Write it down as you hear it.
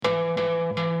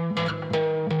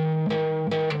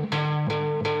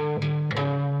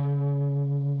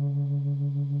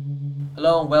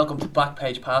Hello and welcome to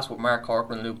Backpage Pass with Mark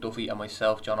Corcoran, Luke Duffy and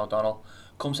myself, John O'Donnell.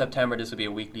 Come September this will be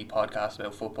a weekly podcast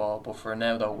about football, but for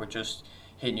now though we're just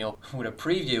hitting you up with a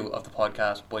preview of the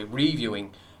podcast by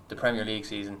reviewing the Premier League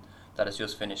season that has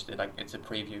just finished. It's a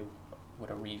preview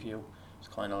with a review. It's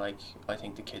kind of like, I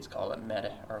think the kids call it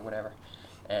meta or whatever.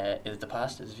 Is it the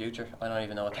past? Is it the future? I don't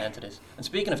even know what tense it is. And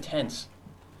speaking of tense,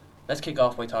 let's kick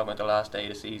off by talking about the last day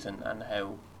of the season and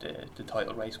how the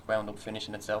title race wound up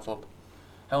finishing itself up.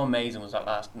 How amazing was that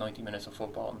last 90 minutes of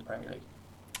football in the Premier League?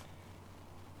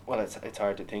 Well, it's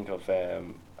hard to think of a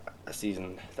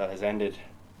season that has ended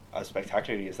as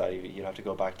spectacularly as that. You'd have to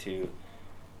go back to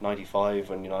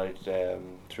 95 when United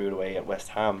threw it away at West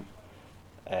Ham.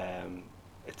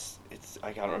 It's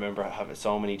I can't remember having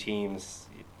so many teams.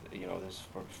 There's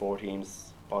 4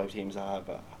 teams, 5 teams that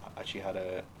have actually had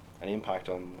an impact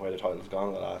on where the title's gone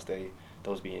on the last day.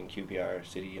 Those being QPR,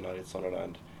 City, United,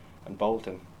 Sunderland, and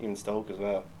Bolton, even Stoke as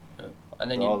well. Yeah. And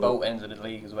then you both ends of the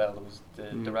league as well. There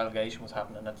was the relegation was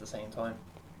happening at the same time.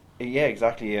 Yeah,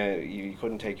 exactly. You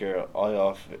couldn't take your eye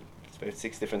off. It's about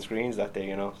 6 different screens that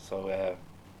day, so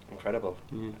incredible.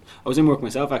 Yeah. I was in work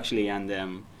myself actually,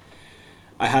 and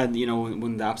I had one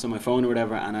of the apps on my phone or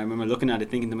whatever, and I remember looking at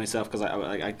it thinking to myself, because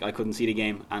I couldn't see the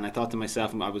game, and I thought to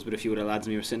myself, I was with a few of the lads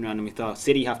and we were sitting around and we thought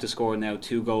City have to score now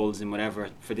 2 goals in whatever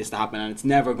for this to happen, and it's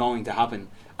never going to happen.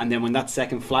 And then when that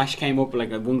second flash came up,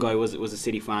 one guy was a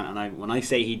City fan, and when I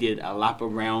say he did a lap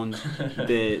around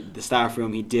the staff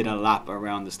room, he did a lap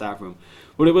around the staff room.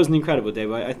 But it was an incredible day.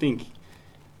 But I think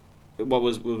what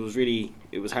was really,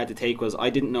 it was hard to take, was I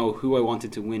didn't know who I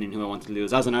wanted to win and who I wanted to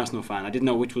lose. As an Arsenal fan, I didn't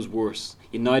know which was worse: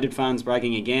 United fans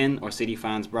bragging again or City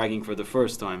fans bragging for the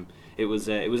first time. It was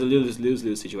a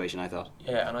lose situation, I thought.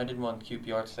 Yeah, and I didn't want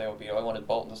QPR to stay up either. I wanted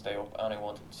Bolton to stay up and I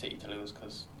wanted City to lose,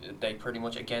 because they pretty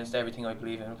much against everything I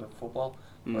believe in with football.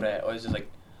 But I was just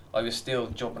I was still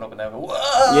jumping up and down.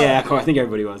 Whoa! Yeah, of course, I think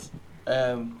everybody was.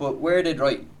 But where did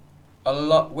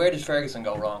Ferguson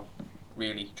go wrong,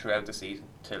 really, throughout the season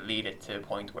to lead it to a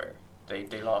point where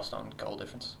they lost on goal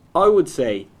difference? I would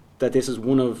say that this is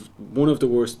one of the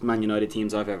worst Man United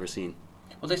teams I've ever seen.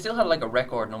 Well, they still had a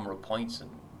record number of points, and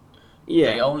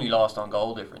yeah, they only lost on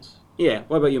goal difference. Yeah.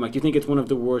 What about you, Mike? Do you think it's one of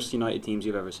the worst United teams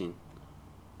you've ever seen?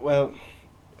 Well,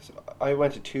 I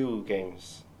went to 2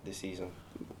 games this season.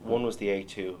 One was the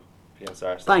 8-2 against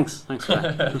Arsenal. Thanks for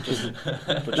that.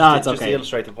 Just okay. to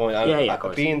illustrate the point. Of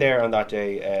course. Being there on that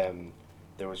day,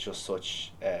 there was just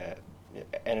such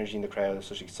energy in the crowd,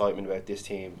 such excitement about this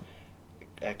team.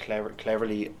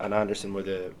 Cleverly and Anderson were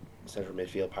the central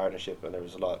midfield partnership, and there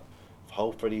was a lot of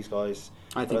hope for these guys.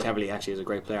 I think Cleverly actually is a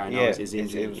great player. I know his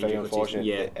injury. It was very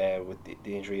unfortunate with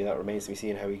the injury, and that remains to be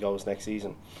seen how he goes next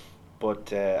season.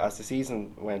 But as the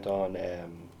season went on,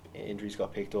 injuries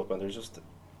got picked up, and there's just,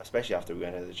 especially after we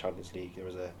went out of the Champions League, there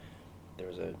was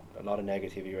a lot of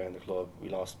negativity around the club. We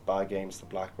lost bad games to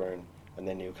Blackburn and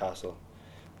then Newcastle.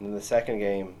 And then the second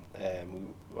game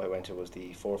I went to was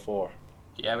the 4-4.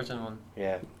 The Everton one.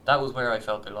 Yeah. That was where I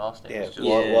felt they lost it.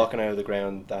 Yeah, walking out of the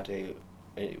ground that day,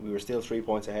 we were still 3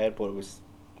 points ahead, but it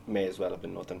may as well have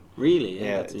been nothing. Really?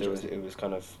 Yeah, it was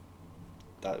kind of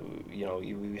that, we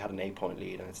had an 8-point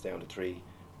lead and it's down to 3,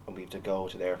 and we have to go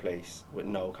to their place with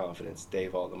no confidence.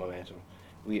 They've all the momentum.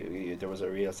 There was a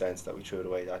real sense that we threw it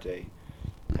away that day.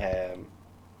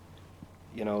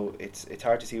 It's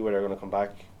hard to see where they're going to come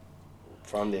back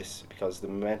from this, because the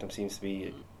momentum seems to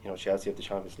be, Chelsea have the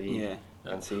Champions League,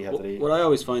 and City have the league. What I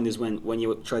always find is when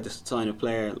you try to sign a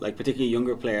player, particularly a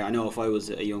younger player, I know if I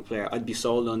was a young player, I'd be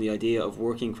sold on the idea of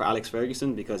working for Alex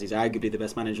Ferguson, because he's arguably the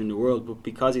best manager in the world, but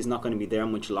because he's not going to be there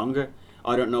much longer,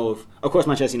 I don't know if, of course,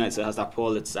 Manchester United still has that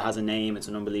pull. It has a name, it's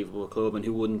an unbelievable club, and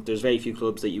who wouldn't? There's very few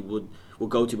clubs that you would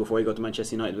go to before you go to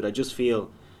Manchester United, but I just feel,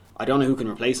 I don't know who can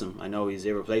replace him. I know he's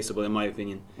irreplaceable in my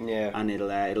opinion. Yeah. And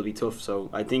it'll be tough. So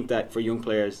I think that for young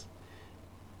players,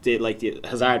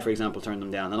 Hazard, for example, turned them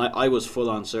down, and I was full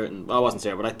on certain. Well, I wasn't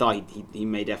certain, but I thought he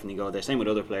may definitely go there. Same with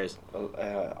other players. Well,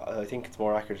 I think it's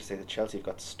more accurate to say that Chelsea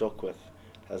got stuck with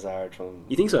Hazard from.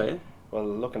 You think so? Yeah. Well,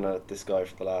 looking at this guy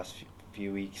for the last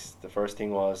few weeks, the first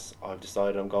thing was, I've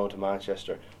decided I'm going to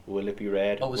Manchester. Will it be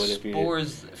red? Oh, it was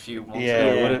Spurs a few months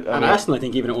ago. And Arsenal, I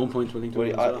think, even at one point were linked to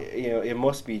him as well. It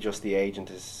must be just the agent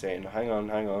is saying, hang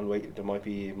on, wait, there might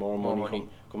be more money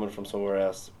coming from somewhere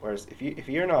else. Whereas if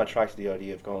you're not attracted to the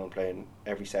idea of going and playing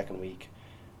every second week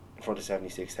in front of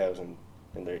 76,000,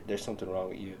 then there's something wrong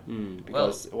with you.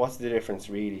 Because what's the difference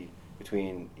really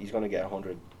between, he's going to get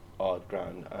 100 odd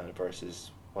grand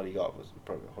versus what he got was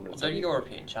probably 100. They're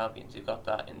European champions. You've got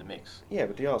that in the mix. Yeah,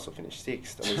 but they also finished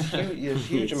 6th. I mean, a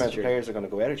huge amount of players are going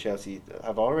to go out of Chelsea.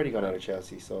 Have already gone out of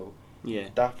Chelsea. So Yeah.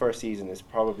 that first season is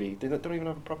probably they don't even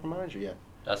have a proper manager yet.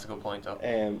 That's a good point, though.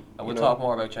 And we'll talk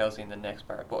more about Chelsea in the next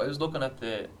part. But I was looking at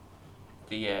the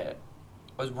I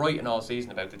was writing all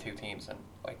season about the two teams, and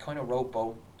I kind of wrote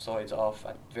both sides off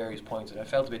at various points, and I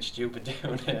felt a bit stupid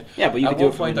doing it. Yeah, but you at could do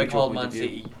one it from point a I neutral called point Man of view.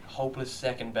 City Hopeless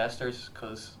second besters,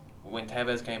 because when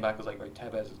Tevez came back, I was like, right,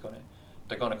 Tevez is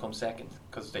they're gonna come second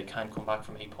because they can't come back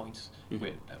from 8 points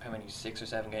with how many 6 or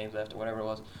 7 games left or whatever it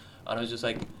was, and I was just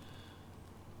like.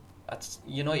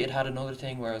 United had another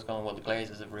thing where I was going, well, the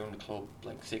Glazers have ruined the club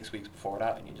like 6 weeks before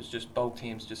that, and you just both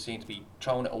teams just seem to be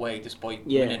throwing it away despite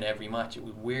winning every match. It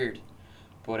was weird,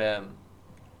 but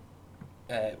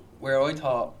where I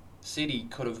thought City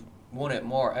could have won it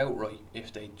more outright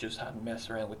if they just hadn't messed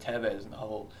around with Tevez and the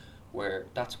whole,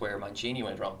 that's where Mancini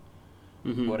went wrong.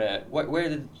 Mm-hmm. But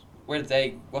what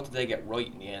did they get right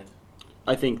in the end?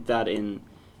 I think that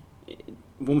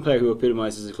one player who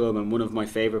epitomises the club, and one of my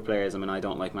favourite players, I mean, I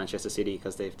don't like Manchester City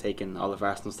because they've taken all of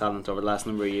Arsenal's talent over the last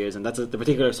number of years, and that's the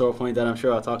particular sore point that I'm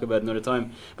sure I'll talk about another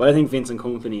time. But I think Vincent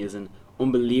Kompany is an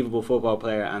unbelievable football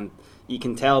player, and you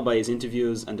can tell by his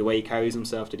interviews and the way he carries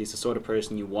himself that he's the sort of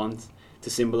person you want to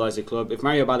symbolise a club. If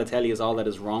Mario Balotelli is all that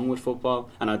is wrong with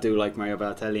football, and I do like Mario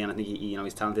Balotelli, and I think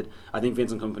he's talented, I think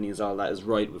Vincent Kompany is all that is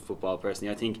right with football.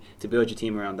 Personally, I think to build your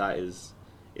team around that is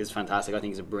fantastic. I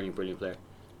think he's a brilliant player.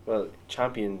 Well,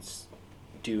 champions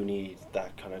do need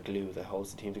that kind of glue that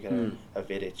holds the team together. A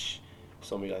Vidic,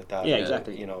 somebody like that. Yeah,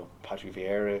 exactly. You know, Patrick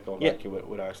Vieira going back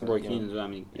with Arsenal. Roy Keane as well. I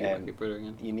mean,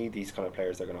 again. You need these kind of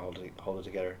players that are going to hold it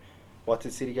together. What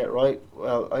did City get right?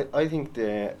 Well, I think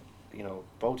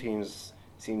both teams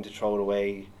seemed to throw it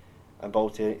away, and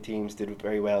both teams did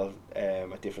very well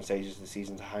at different stages of the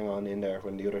season to hang on in there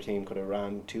when the other team could have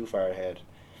ran too far ahead.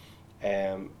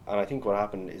 And I think what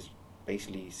happened is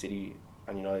basically City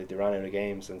and United, they ran out of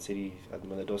games, and City,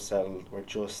 when the dust settled, were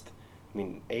just,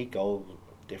 8 goal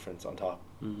difference on top.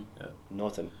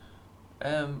 Nothing.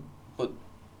 But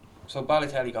so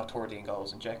Balotelli got 13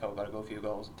 goals, and Dzeko got to go a few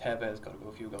goals, and Tevez got to go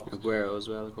a few goals. Aguero as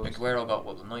well, of course. Aguero got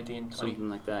 19, 20? Something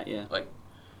like that, yeah.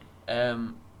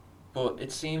 But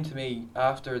it seemed to me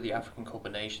after the African Cup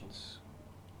of Nations,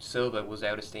 Silva was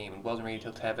out of steam. It wasn't really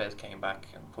until Tevez came back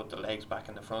and put the legs back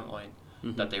in the front line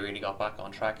that they really got back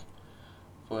on track.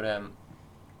 But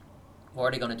what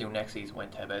are they going to do next season when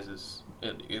Tevez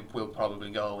it will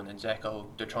probably go, and then Dzeko,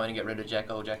 they're trying to get rid of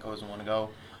Dzeko. Dzeko doesn't want to go.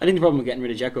 I think the problem with getting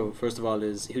rid of Dzeko, first of all,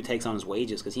 is who takes on his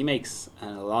wages, because he makes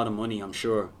a lot of money, I'm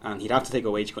sure, and he'd have to take a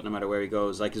wage cut no matter where he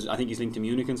goes. Like, I think he's linked to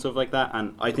Munich and stuff like that,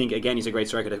 and I think, again, he's a great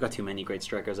striker. They've got too many great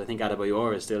strikers. I think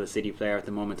Adebayor is still a City player at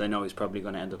the moment. I know he's probably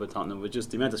going to end up at Tottenham, but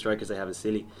just the amount of strikers they have is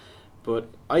silly. But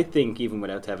I think even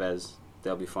without Tevez,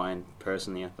 they'll be fine,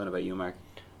 personally. I don't know about you, Mark.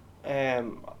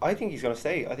 I think he's going to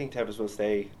stay. I think Tevez will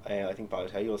stay. I think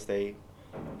Balotelli will stay.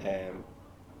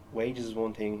 Wages is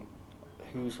one thing.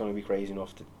 Who's going to be crazy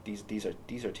enough to these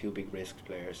are two big risk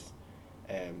players.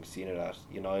 Seeing it at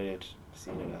United,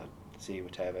 seeing it at City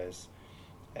with Tevez,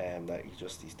 that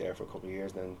he's there for a couple of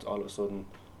years, and then all of a sudden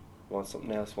wants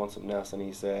something else, and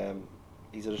he's a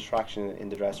distraction in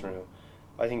the dressing room.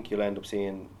 I think you'll end up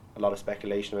seeing a lot of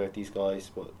speculation about these guys,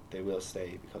 but they will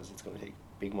stay because it's going to take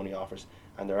big money offers,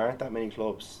 and there aren't that many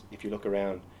clubs, if you look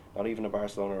around, not even a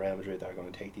Barcelona or Real Madrid, that are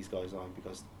going to take these guys on,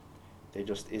 because there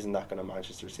just isn't that kind of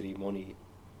Manchester City money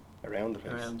around the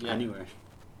place. Anywhere.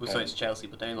 Besides Chelsea,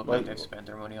 but they look like they've spent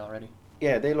their money already.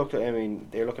 Yeah, they're looking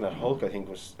at Hulk, I think,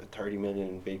 was a 30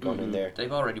 million bid gone in there.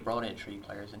 They've already brought in 3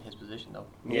 players in his position, though.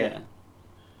 Yeah.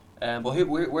 But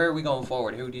where are we going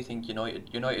forward? Who do you think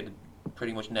United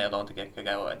pretty much nailed on to get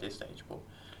Kagawa at this stage, but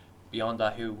beyond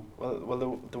that, who?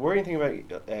 Well, the worrying thing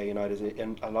about United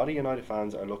is a lot of United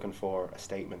fans are looking for a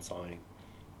statement signing,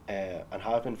 and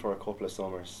have been for a couple of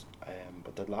summers.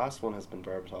 But the last one has been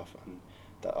Berbatov, and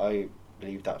that I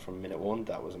believe that from minute one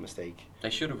that was a mistake. They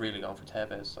should have really gone for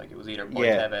Tevez. Like, it was either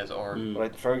Tevez or.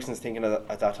 But Ferguson's thinking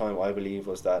at that time, I believe,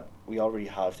 was that we already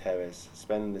have Tevez.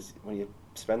 When you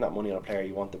spend that money on a player,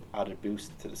 you want the added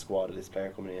boost to the squad of this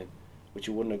player coming in, which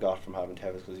you wouldn't have got from having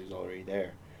Tevez because he was already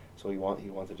there. So he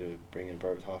wanted to bring in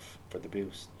Berbatov for the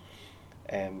boost.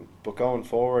 But going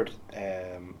forward,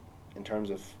 in terms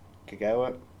of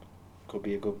Kagawa, could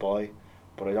be a good buy,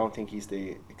 but I don't think he's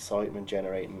the excitement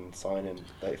generating signing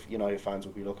that United fans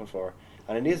would be looking for.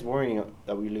 And it is worrying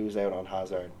that we lose out on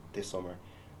Hazard this summer.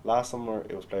 Last summer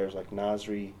it was players like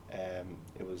Nasri,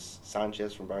 it was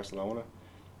Sanchez from Barcelona.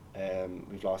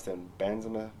 We've lost in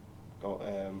Benzema.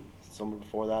 Summer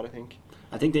before that,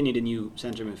 I think they need a new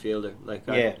centre midfielder.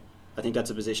 I think that's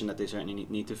a position that they certainly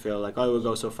need to fill. Like, I would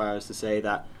go so far as to say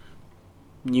that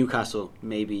Newcastle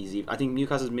maybe I think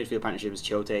Newcastle's midfield partnership is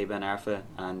Chote, Ben Arfa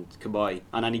and Kabay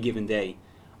on any given day.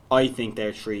 I think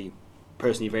they're three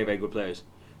personally very, very good players.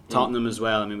 Tottenham as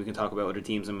well. I mean, we can talk about other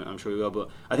teams, I'm sure we will, but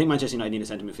I think Manchester United need a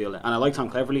centre midfielder, and I like Tom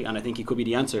Cleverley, and I think he could be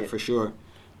the answer for sure.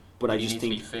 But I just think you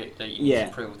need to be fit. You need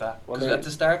to prove that. Because at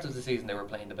the start of the season, they were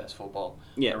playing the best football.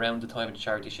 Yeah. Around the time of the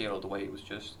Charity Shield, the way it was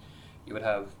just, you would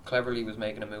have Cleverley was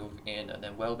making a move in, and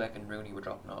then Welbeck and Rooney were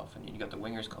dropping off, and you got the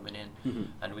wingers coming in,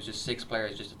 and it was just 6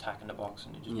 players just attacking the box,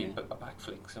 and it just be back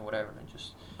flicks and whatever, and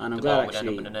just and I'm the glad ball would end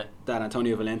actually up in the net. that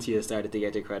Antonio Valencia started to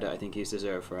get the credit I think he's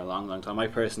deserved for a long, long time. I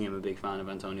personally am a big fan of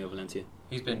Antonio Valencia.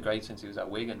 He's been great since he was at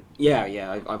Wigan.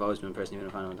 Yeah, I've always been personally a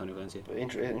fan of Antonio Valencia. But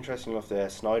interesting enough,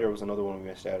 Snyder was another one we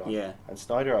missed out on. Yeah. And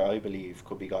Snyder, I believe,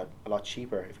 could be got a lot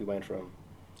cheaper if we went for him.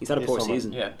 He's had a poor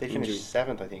season. Yeah, they finished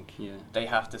 7th, I think. Yeah, they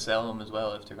have to sell him as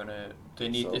well if they're gonna.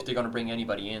 If they're gonna bring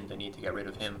anybody in, they need to get rid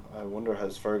of him. I wonder,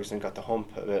 has Ferguson got the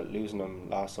hump about losing him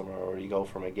last summer, or you go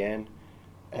for him again?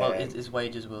 Well, his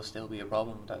wages will still be a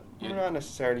problem. Not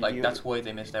necessarily. Like that's why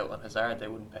they missed out on Hazard. They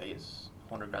wouldn't pay his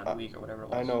 $100,000 a week or whatever it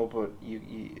was. I know, but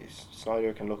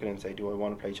Snyder can look at it and say, "Do I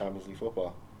want to play Champions League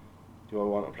football? Do I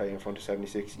want to play in front of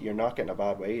 76? You're not getting a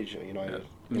bad wage at United.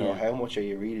 You know, how much are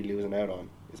you really losing out on?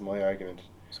 Is my argument.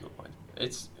 That's a good point.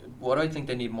 It's what I think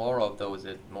they need more of though. Is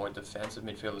it more defensive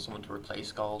midfielder, someone to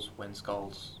replace Scholes when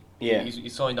Scholes. Yeah,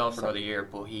 he's signed on for another year,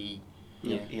 but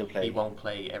he'll play. He won't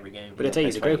play every game. But I tell you,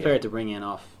 he's a great player to bring in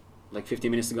off. Like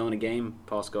 15 minutes to go in a game,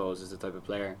 Paul Scholes is the type of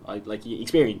player I like.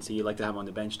 Experience, so you like to have on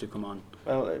the bench to come on.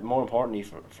 Well, more importantly,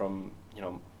 from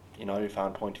United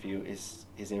fan point of view, is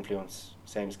his influence,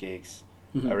 same as Giggs,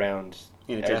 around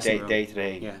day to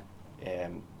day. Yeah.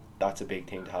 That's a big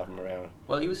thing to have him around.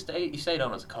 Well, he stayed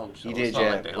on as a coach. So he did, it's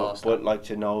not like they lost but like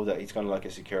to know that he's kind of like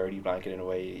a security blanket in a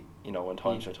way. You know, when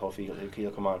times are tough,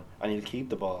 he'll come on and he'll keep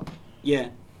the ball. Yeah.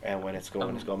 And when it's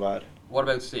going bad. What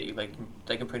about City? Like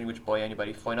they can pretty much buy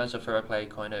anybody. Financial fair play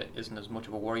kind of isn't as much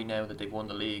of a worry now that they've won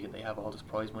the league and they have all this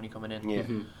prize money coming in. Yeah.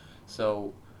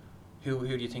 So, who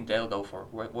do you think they'll go for?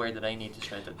 Where do they need to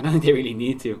strengthen? I don't think they really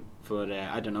need to, but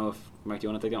I don't know if Mark, do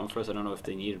you want to take that one first? I don't know if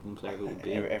they needed one player who would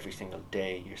be. Every single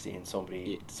day you're seeing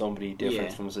somebody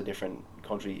different from a different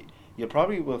country. You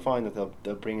probably will find that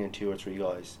they'll bring in 2 or 3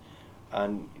 guys,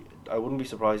 and I wouldn't be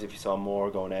surprised if you saw more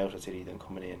going out of City than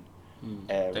coming in.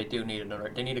 They do need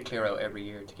another. They need to clear out every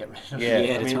year to get rid of.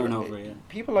 The turnover.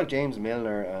 People like James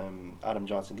Milner, Adam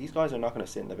Johnson. These guys are not going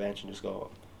to sit on the bench and just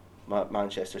go,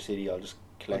 Manchester City. I'll just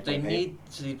collect. But they need.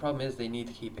 So the problem is they need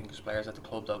to keep English players at the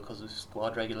club though, because of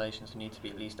squad regulations. There need to be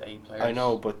at least 8 players. I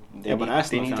know, but but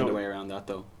Arsenal found a way around that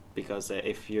though, because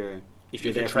if you're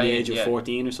there from the age of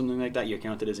 14 or something like that, you're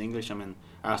counted as English. I mean,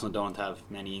 Arsenal don't have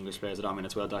many English players at all. I mean,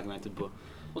 it's well documented, but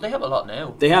well, they have a lot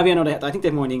now. They have, I think they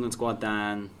have more in the England squad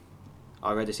than.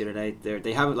 I read this the other day.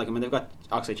 They have it like they've got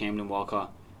Oxlade-Chamberlain,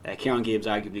 Walcott, Kieran Gibbs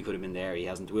arguably could have been there. He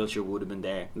hasn't. Wilshere would have been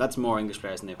there. That's more English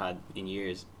players than they've had in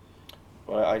years.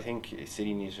 Well, I think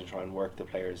City needs to try and work the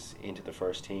players into the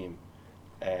first team.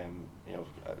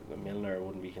 Milner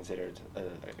wouldn't be considered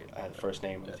a first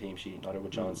name on the team sheet. Neither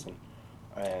would Johnson.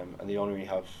 And they only really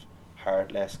have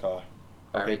Hart, Lescott,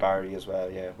 Barry as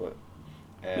well. Yeah, but.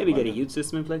 Maybe get a youth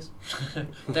system in place.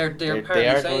 they're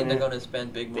apparently saying they're going to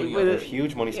spend big money. They have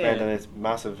huge money spent on this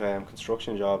massive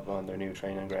construction job on their new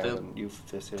training ground and youth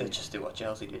facility. They'll just do what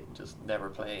Chelsea did and just never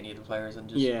play any of the players and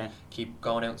just keep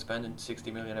going out and spending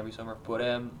 60 million every summer. But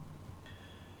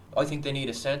I think they need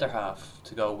a centre half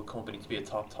to go with Company to be a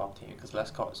top team because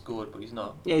Lescott is good, but he's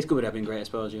not. Yeah, he's good without being great, I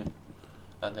suppose. Yeah.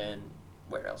 And then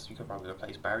where else? You could probably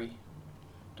replace Barry.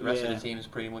 The rest of the team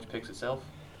pretty much picks itself.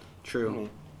 True. Mm-hmm.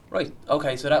 Right,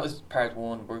 okay, so that was part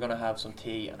 1. We're going to have some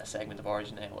tea and a segment of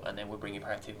Origin now, and then we'll bring you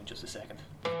part 2 in just a second.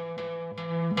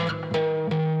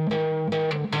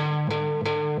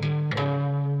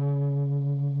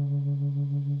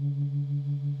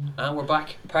 And we're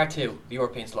back, part 2, the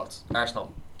European slots.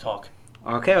 Arsenal, talk.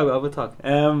 Okay, I will talk.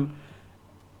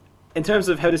 In terms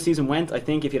of how the season went, I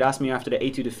think if you'd asked me after the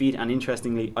 8-2 defeat, and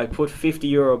interestingly, I put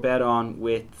 €50 bet on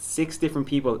with 6 different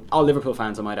people, all Liverpool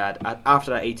fans I might add,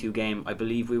 after that 8-2 game. I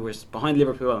believe we were behind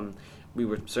Liverpool and we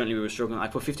were struggling. I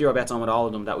put €50 bets on with all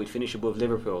of them that we'd finish above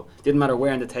Liverpool. Didn't matter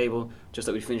where on the table, just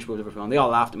that we'd finish above Liverpool. And they all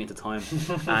laughed at me at the time.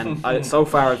 And so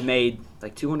far I've made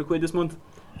like £200 this month.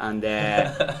 And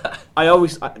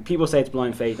people say it's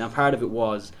blind faith, and part of it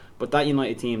was. But that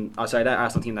that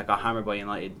Arsenal team that got hammered by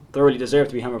United thoroughly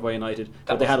deserved to be hammered by United,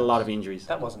 but they had a lot of injuries.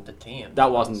 That wasn't the team.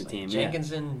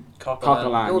 Jenkinson,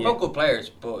 Coquelin, they were both good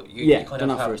players, but you kind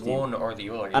of have one or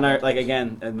the other. And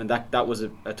that was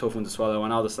a tough one to swallow,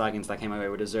 and all the slaggings that came out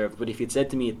were deserved. But if you'd said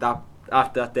to me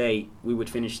after that day we would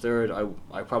finish 3rd,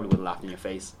 I probably would have laughed in your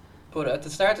face. But at the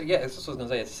start, that's what I was going to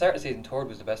say. At the start of the season, third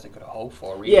was the best they could have hoped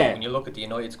for. Really, Yeah. when you look at the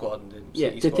United squad and the Yeah,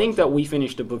 City to squad. think that we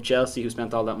finished above Chelsea, who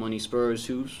spent all that money, Spurs,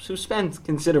 who spent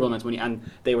considerable amounts of money, and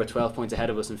they were 12 points ahead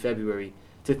of us in February.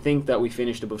 To think that we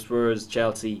finished above Spurs,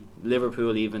 Chelsea,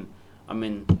 Liverpool, even, I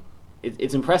mean,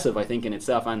 it's impressive, I think, in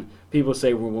itself. And people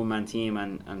say we're a one-man team,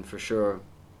 and for sure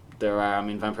there are. I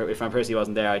mean, if Van Persie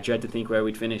wasn't there, I dread to think where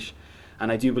we'd finish.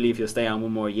 And I do believe he'll stay on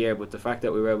one more year. But the fact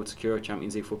that we were able to secure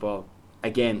Champions League football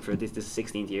again for this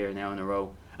 16th year now in a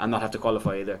row, and not have to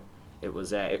qualify either, it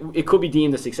was it could be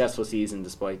deemed a successful season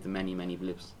despite the many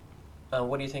blips. And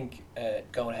what do you think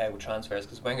going ahead with transfers?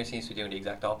 Because Wenger seems to be doing the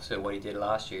exact opposite of what he did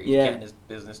last year. He's Yeah. getting his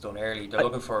business done early. They're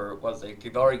looking for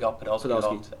they've already got Podolski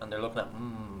locked, and they're looking at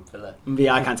Villa. Mvia,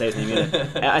 I can't say his name either.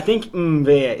 I think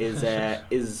Mvia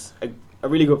is a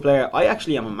really good player. I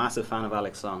actually am a massive fan of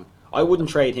Alex Song. I wouldn't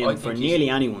trade him I for think nearly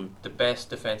anyone. The best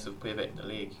defensive pivot in the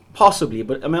league. Possibly,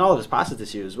 but I mean all of his passes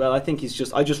this year as well. I think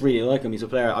I just really like him. He's a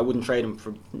player I wouldn't trade him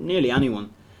for nearly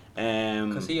anyone.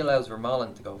 Because he allows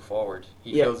Vermaelen to go forward.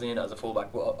 He Yeah. goes in as a fullback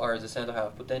or as a centre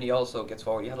half, but then he also gets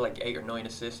forward. He had like 8 or 9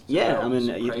 assists. Yeah, I mean,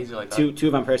 Something crazy like two that.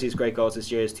 of Van Persie's great goals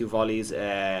this year is 2 volleys.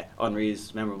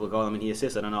 Henry's memorable goal. I mean, he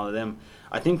assisted on all of them.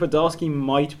 I think Podolski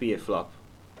might be a flop.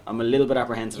 I'm a little bit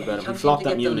apprehensive about him. He can't flopped seem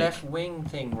to at get the Munich. left wing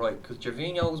thing right because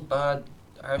Gervinho was bad.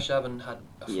 Arshavin had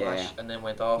a flash Yeah. and then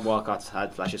went off. Walcott's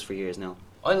had flashes for years now.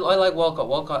 I like Walcott.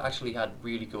 Walcott actually had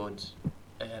really good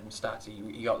stats.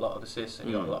 He got a lot of assists and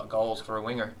he got a lot of goals for a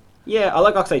winger. Yeah, I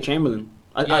like Oxlade-Chamberlain.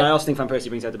 Yeah. And I also think Van Persie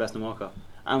brings out the best in Walcott.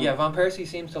 Yeah, Van Persie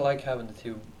seems to like having the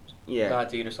two Yeah.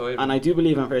 lads either side. And I do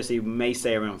believe Van Persie may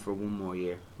stay around for one more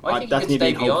year. I think that's he me could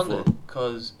stay being beyond hopeful. it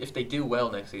because if they do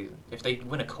well next season, if they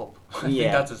win a cup, I Yeah.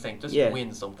 think that's his thing. Just Yeah.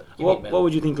 win something. Give me a What medal.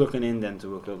 would you think looking in then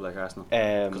to a club like Arsenal?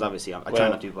 Because obviously I try well,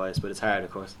 not to be biased, but it's hard,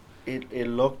 of course. It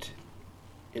looked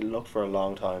for a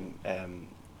long time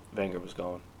Wenger was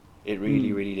gone. It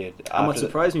really did. And what After the-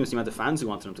 surprised me was the amount of fans who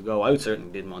wanted him to go. I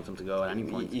certainly didn't want him to go at any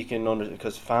point. You can understand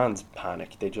because fans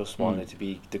panic. They just want it to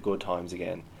be the good times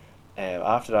again.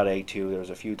 After that 8-2, there was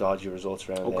a few dodgy results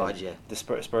around. Oh, God, yeah. The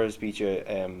Spurs beat you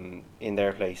in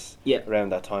their place. Yeah. Around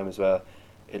that time as well,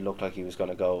 it looked like he was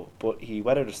going to go, but he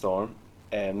weathered the storm.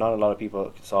 Not a lot of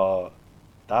people saw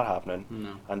that happening.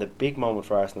 No. And the big moment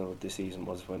for Arsenal this season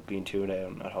was when being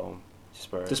 2-down at home to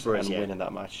Spurs, and yeah. winning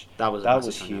that match. That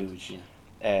was huge. Yeah.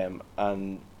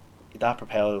 And that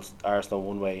propels Arsenal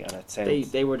one way, and it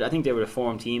sent They were. I think they were a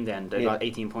form team then. They Yeah. got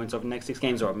 18 points over the next 6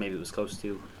 games, or maybe it was close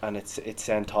to. and it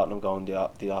sent Tottenham going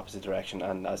the opposite direction.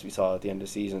 And as we saw at the end of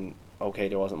the season, okay,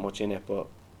 there wasn't much in it, but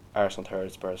Arsenal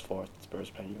third, Spurs fourth, Spurs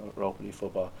playing Europa League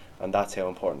football, and that's how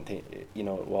important it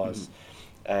was.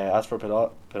 As for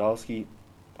Podolski,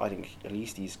 I think at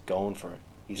least he's going for it.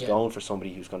 He's going for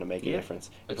somebody who's going to make a difference.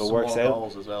 If It's it works small out,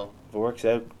 goals as well. if it works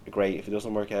out, great. If it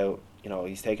doesn't work out,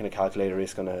 he's taking a calculated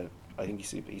risk on a. I think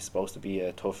he's supposed to be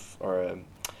a tough or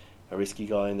a risky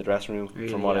guy in the dressing room, Really,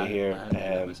 from what I yeah, hear. I heard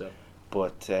that myself.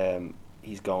 But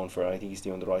he's going for it. I think he's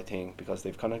doing the right thing because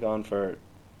they've kind of gone for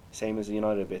same as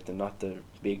United a bit, and not the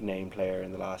big name player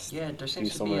in the last. Yeah, there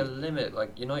seems to summer. be a limit.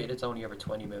 Like United, it's only over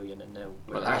 20 million, and now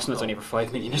Well, Arsenal's only for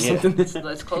 5 million or Yeah. something.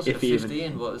 it's closer to If even.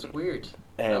 15, but it's weird.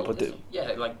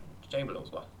 But like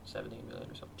Chamberlain's what 17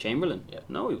 million or something. Chamberlain? Yeah.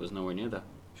 No, he was nowhere near that.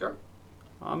 Sure.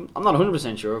 I'm not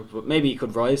 100% sure, but maybe he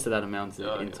could rise to that amount in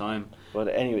Yeah. time. But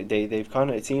anyway, they've kind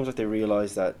of. It seems like they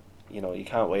realise that you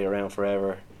can't wait around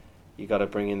forever. You got to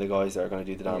bring in the guys that are going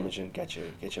to do the damage and get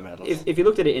your medals. If you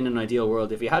looked at it in an ideal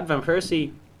world, if you had Van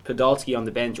Persie, Podolski on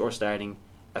the bench or starting,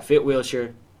 a fit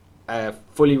Wilshere, a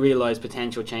fully realised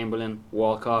potential Chamberlain,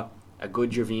 Walcott, a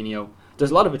good Gervinho, there's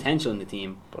a lot of potential in the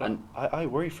team. But And I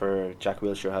worry for Jack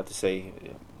Wilshere. I have to say,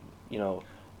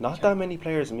 not that many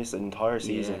players miss an entire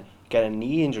season. Yeah. Get a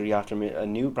knee injury after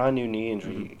brand new knee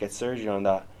injury. Get surgery on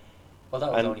that. Well, that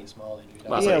was And- only a small injury.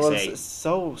 Well, that's what they say.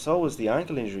 So was the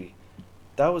ankle injury.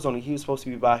 That was only he was supposed to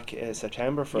be back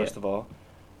September first Yeah. of all,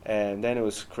 and then it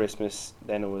was Christmas.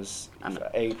 Then it was And-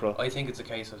 April. I think it's a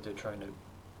case of they're trying to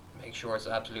make sure it's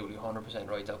absolutely 100%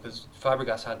 right though, because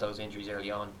Fabregas had those injuries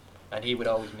early on, and he would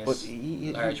always But miss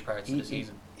large parts of the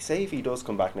season. Say if he does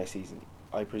come back next season,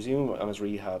 I presume on his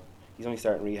rehab, he's only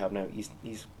starting rehab now.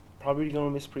 He's probably going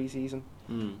to miss pre-season,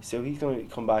 so he's going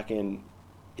to come back in.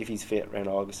 If he's fit around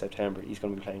August, September, he's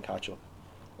going to be playing catch up.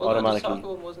 Well, automatically.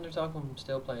 wasn't there talk of him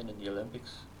still playing in the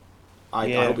Olympics? I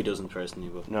Yeah. hope he doesn't personally,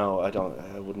 but No, I don't.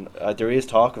 I wouldn't. There is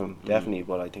talk of him definitely,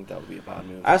 but I think that would be a bad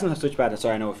move. Arsenal have such bad.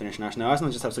 Sorry, I know we're finishing Arsenal.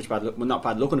 Arsenal just have such bad luck. Well, not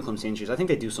bad luck when it comes to injuries. I think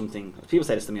they do something. People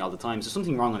say this to me all the time. There's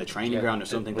something wrong on the training ground or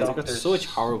something. They've got doctors- such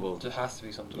horrible. There has to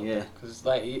be something. Yeah. Because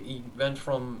like he went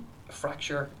from a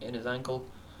fracture in his ankle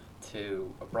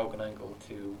to a broken ankle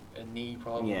to a knee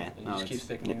problem. Yeah, and no, he just keeps it's-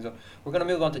 sticking things up. We're going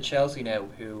to move on to Chelsea now,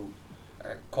 who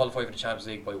are qualified for the Champions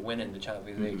League by winning the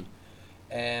Champions League.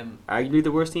 Arguably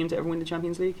the worst team to ever win the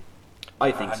Champions League.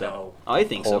 I think so. No. I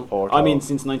think so. Porto. I mean,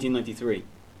 since 1993,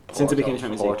 since it became the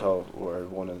Champions League. Porto were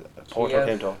one of the Porto Kiev.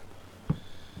 came to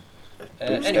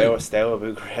Anyway, Steaua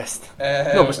Bucharest.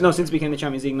 No, but no, since it became the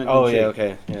Champions League in Oh 1993. yeah,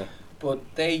 okay, yeah.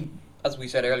 But they, as we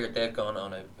said earlier, they've gone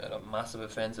on a massive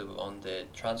offensive on the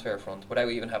transfer front without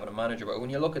even having a manager. But when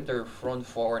you look at their front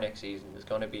four next season, it's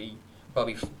going to be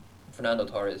probably Fernando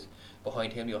Torres.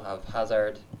 Behind him, you'll have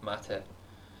Hazard, Mata,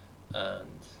 and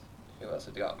who else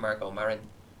have they got? Marco Marin.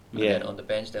 And Yeah. then on the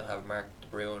bench, they'll have Mark De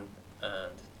Bruyne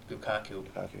and Lukaku.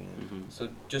 Mhm. So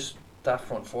just that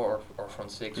front four or front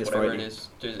six, It's whatever frightening.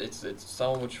 it is, it's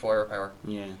so much firepower.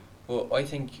 Yeah. But I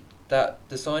think that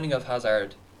the signing of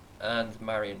Hazard and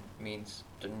Marion means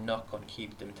they're not going to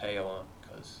keep Di Matteo on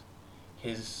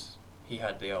because he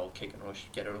had the old kick and rush,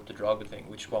 get it up the Drogba thing,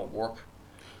 which won't work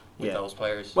with Yeah. those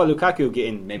players. Well, Lukaku will get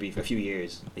in maybe for a few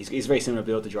years. He's very similar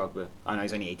build to Drogba. I know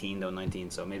he's only 18 though,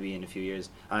 19, so maybe in a few years.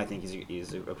 And I think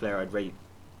he's a player I'd rate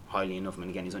highly enough. And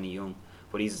again, he's only young,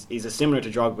 but he's as similar to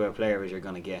Drogba player as you're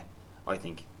gonna get, I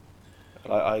think.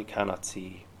 I cannot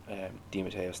see Di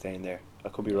Matteo staying there. I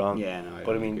could be wrong. Yeah, no.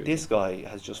 But I agree mean, with this guy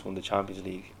has just won the Champions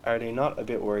League. Are they not a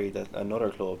bit worried that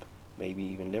another club, maybe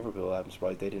even Liverpool, I'm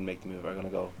surprised they didn't make the move, are going to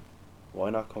go,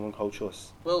 why not come and coach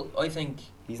us? Well, I think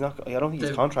He's not. I don't think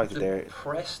he's contracted the there.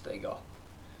 press they got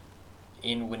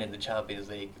in winning the Champions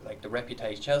League, like the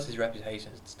reputation, Chelsea's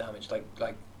reputation is damaged.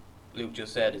 Like Luke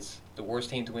just said, it's the worst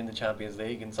team to win the Champions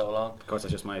League in so long. Of course,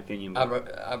 that's just my opinion.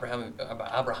 But Abramovich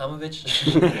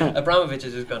Abramovich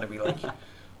is just going to be like,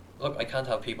 look, I can't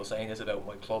have people saying this about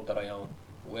my club that I own.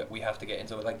 We have to get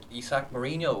into it. Like, he sacked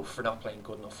Mourinho for not playing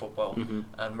good enough football. Mhm.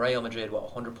 And Real Madrid,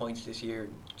 100 points this year,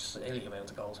 silly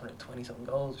amount of goals, 120 something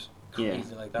goals, Yeah.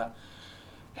 crazy like that.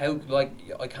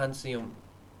 I can't see him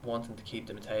wanting to keep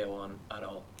Di Matteo on at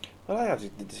all. Well, I have to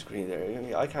disagree there. I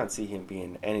mean, I can't see him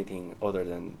being anything other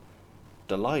than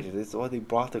delighted. It's why they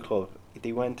brought the club.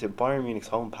 They went to Bayern Munich's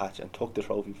home patch and took the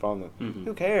trophy from them. Mhm.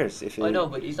 Who cares if I know,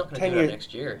 but he's not going to 10 do that years-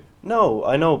 next year. No,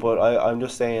 I know, but I'm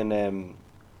just saying.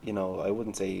 I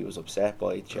wouldn't say he was upset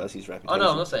by Chelsea's Oh reputation.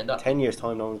 no, I'm not saying that. 10 years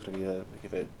time, no one's going to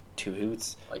give it two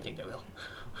hoots. I think they will.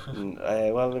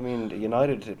 Well, I mean,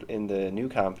 United in the new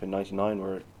camp in '99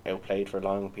 were outplayed for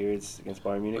long periods against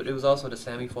Bayern Munich. But it was also the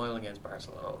semi-final against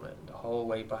Barcelona, and the whole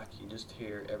way back, you just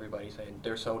hear everybody saying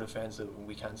they're so defensive and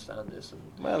we can't stand this. And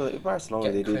Well, Barcelona,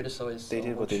 getting they did. criticised They so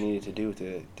did what they much. needed to do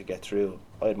to get through.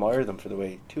 I admire them for the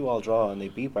way 2-2 draw, and they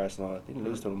beat Barcelona. They didn't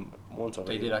lose to them once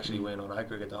already. They did actually win on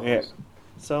aggregate. Yeah. Almost.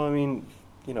 So I mean,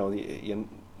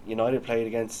 United played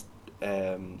against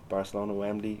Barcelona,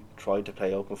 Wembley, tried to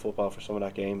play open football for some of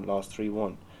that game, lost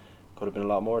 3-1. Could have been a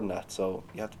lot more than that. So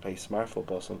you have to play smart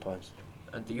football sometimes.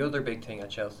 And the other big thing at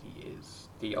Chelsea is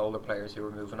the older players who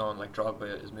are moving on. Like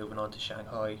Drogba is moving on to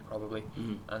Shanghai probably,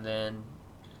 Mhm. and then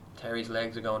Terry's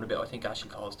legs are going a bit. I think Ashley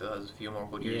Cole still has a few more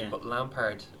good years. Yeah. But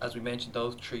Lampard, as we mentioned,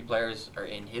 those three players are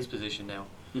in his position now.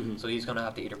 Mhm. So he's going to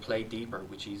have to either play deeper,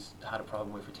 which he's had a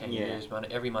problem with for 10 Yeah. years.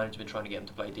 Every manager's been trying to get him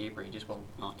to play deeper. He just won't.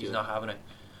 Not He's good. not having it.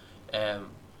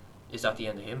 Is that the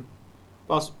end of him?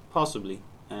 Possibly.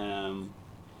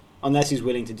 Unless he's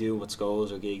willing to do what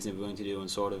Scholes or Giggs are willing to do and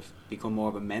sort of become more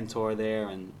of a mentor there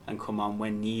and come on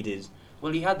when needed.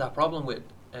 Well, he had that problem with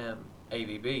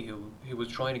AVB, who was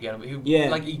trying to get him. Yeah.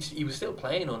 Like he was still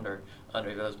playing under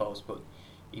Andre Villas-Boas, but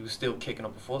he was still kicking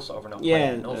up a fuss over not Yeah,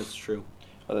 playing enough. that's true.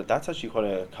 Well, that's actually quite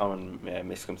a common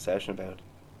misconception about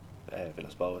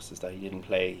Villas-Boas, is that he didn't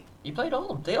play. He played all of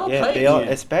them. They all Yeah, played. they all, Yeah.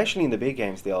 especially in the big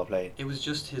games, they all played. It was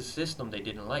just his system they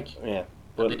didn't like. Yeah,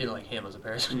 But but they didn't like him as a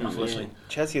person, Mm, obviously. yeah.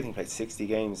 Chelsea, I think, played 60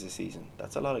 games this season.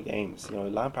 That's a lot of games.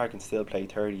 Lampard can still play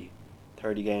 30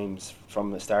 games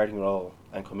from a starting role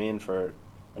and come in for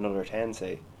another 10,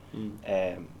 say.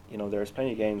 Mm. There's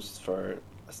plenty of games for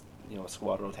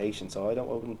squad rotation, so I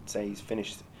wouldn't say he's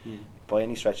finished Yeah. by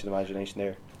any stretch of the imagination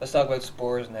there. Let's talk about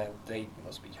Spurs now. They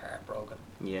must be heartbroken.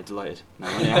 Yeah, delighted. No,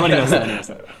 I'm only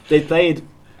listening. They played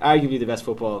arguably the best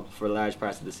football for large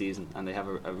parts of the season, and they have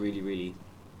a really, really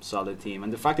solid team.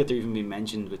 And the fact that they're even being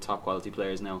mentioned with top quality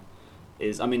players now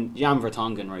is, Jan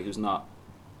Vertonghen, right, who's not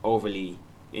overly,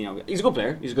 he's a good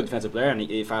player, he's a good defensive player, and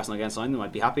if Arsenal against signed them,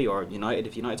 I'd be happy, or United,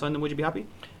 if United signed them, would you be happy?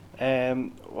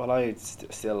 Well, I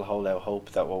still hold out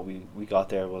hope that what we got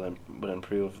there will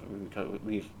improve.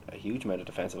 We've a huge amount of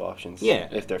defensive options. Yeah.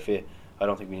 If they're fit, I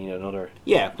don't think we need another.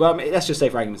 Yeah, well, let's just say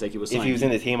for argument's sake he was signed. If he was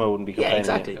in the team, I wouldn't be Yeah, complaining.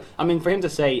 exactly. For him to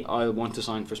say I want to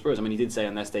sign for Spurs, he did say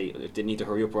unless they need to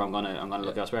hurry up or I'm gonna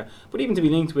look elsewhere. But even to be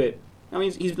linked with I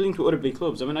mean, he's linked with other big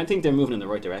clubs. I mean, I think they're moving in the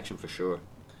right direction for sure.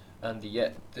 And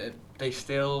yet, they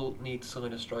still need to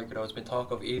sign a striker. There's been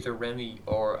talk of either Remy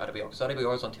or Adebayor. Because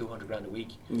Adebayor's on 200 grand a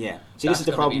week. Yeah. See, That's this is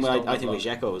the gonna be problem. I stumbling think with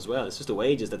block. Dzeko as well. It's just the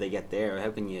wages that they get there. How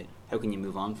can you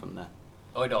move on from that?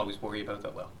 I'd always worry about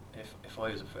that. Well, if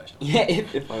I was a professional, Yeah,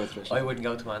 if I was Trish. I wouldn't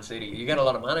go to Man City. You get a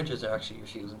lot of managers that are actually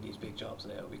refusing these big jobs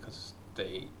now because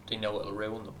they know it'll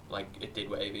ruin them, like it did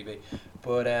with AVB.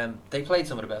 But they played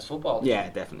some of the best football. Yeah,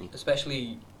 definitely.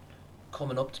 Especially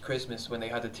coming up to Christmas when they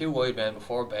had the two wide men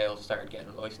before Bale started getting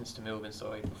a licence to move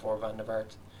inside before Van der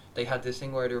Vaart. They had this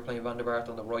thing where they were playing Van der Vaart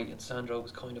on the right and Sandro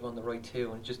was kind of on the right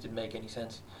too, and it just didn't make any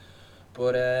sense.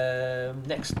 But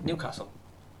next, Newcastle.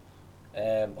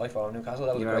 I follow Newcastle.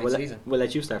 That was a great season. We'll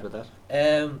let you start with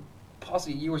that.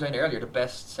 Possibly, you were saying earlier, the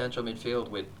best central midfield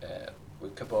with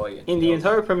Kabay. And In the Diop.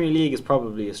 entire Premier League is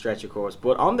probably a stretch, of course,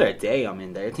 but on their day, I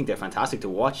mean, I think they're fantastic to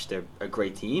watch. They're a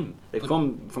great team. They've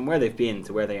come from where they've been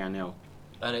to where they are now.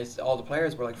 And it's all the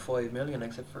players were like 5 million,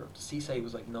 except for Cisse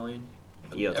was like 9.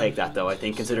 You'll take that though, I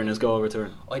think, considering his goal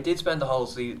return. I did spend the whole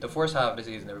the first half of the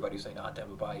season. Everybody was saying,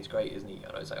 Demba he's great, isn't he?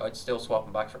 And I was like, I'd still swap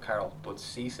him back for Carroll, but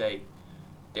Cisse,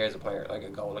 there's a player like a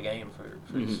goal a game for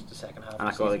the second half. And of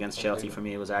that the goal season. against Chelsea for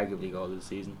me was arguably goal of the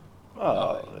season.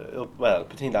 Well,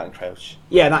 between that and Crouch.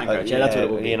 Yeah, that and Crouch. Yeah, that's what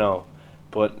it would be. You know,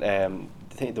 but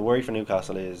the worry for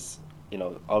Newcastle is,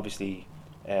 obviously,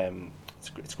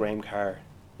 it's Graham Carr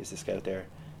is the scout there.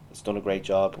 He's done a great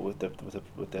job with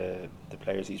the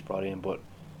players he's brought in, but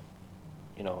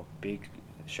big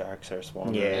sharks are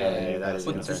swarming. Yeah, that is.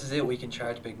 But this is it. We can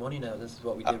charge big money now. This is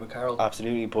what we did with Carroll.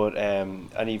 Absolutely, but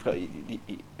and you've got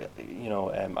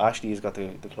Ashley has got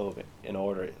the club in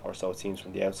order, or so it seems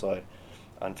from the outside,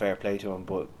 and fair play to him.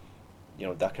 But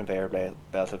that conveyor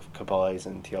belt of Kabais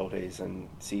and Tiotes and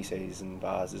Cisse's and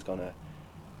Vaz is gonna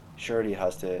surely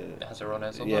has to run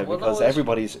out. Yeah, because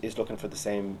everybody is looking for the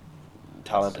same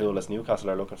talent pool as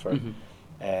Newcastle are looking for.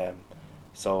 Mm-hmm.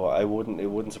 So it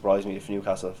wouldn't surprise me if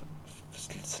Newcastle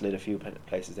slid a few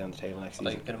places down the table next season.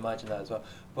 I can imagine that as well.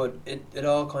 But it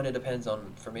all kind of depends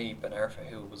on, for me, Ben Arfa,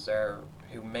 who was there,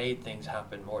 who made things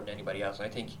happen more than anybody else. And I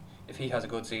think if he has a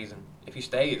good season, if he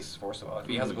stays, first of all, if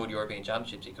he has a good European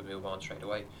Championships, he could move on straight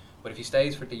away. But if he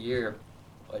stays for the year,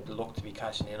 I'd look to be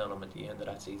cashing in on him at the end of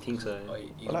that season. I think so.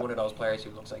 He's one of those players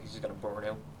who looks like he's just going to burn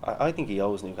out. I think he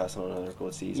owes Newcastle another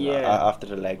good season. Yeah. After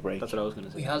the leg break. That's what I was going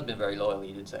to say. He has been very loyal,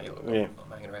 he did say. Yeah.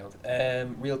 I'm hanging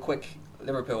around. Real quick,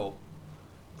 Liverpool.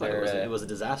 It was a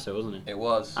disaster, wasn't it? It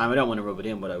was. I don't want to rub it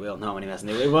in, but I will. No, I'm only messing.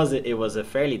 It was a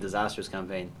fairly disastrous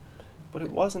campaign. But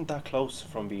it wasn't that close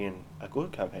from being a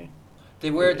good campaign. They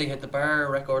hit the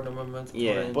bar record number of months.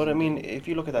 Yeah. But I mean, if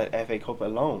you look at that FA Cup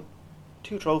alone,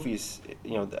 2 trophies,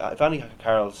 if only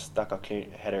Carroll's that got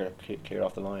clear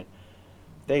off the line,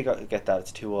 they get that,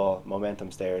 it's 2-2,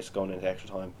 momentum's there, it's going into extra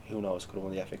time, who knows, could have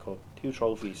won the FA Cup, 2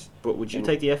 trophies. But would you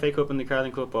take the FA Cup and the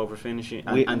Carling Cup over finishing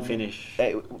and finish?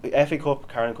 FA Cup,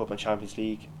 Carling Cup and Champions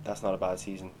League, that's not a bad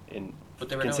season. But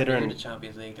they were considering not in the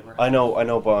Champions League. They were. I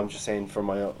know, but I'm just saying for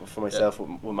myself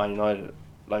with Man United,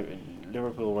 like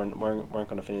Liverpool weren't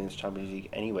going to finish the Champions League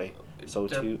anyway. So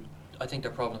I think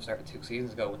their problem started 2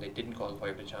 seasons ago when they didn't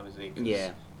qualify for the Champions League.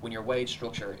 Yeah. When your wage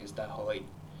structure is that high,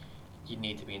 you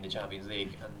need to be in the Champions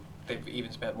League, and they've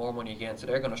even spent more money again, so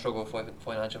they're going to struggle with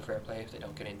financial fair play if they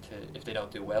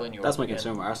don't do well in Europe. That's my again.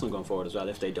 concern with Arsenal going forward as well.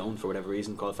 If they don't, for whatever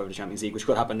reason, qualify for the Champions League, which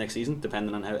could happen next season,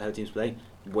 depending on how teams play.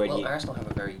 Arsenal have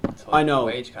a very I know,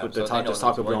 wage cap, but so there's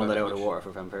talk of blowing that out of the water. water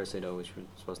for Van Persie though, which we're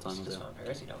supposed to time Just will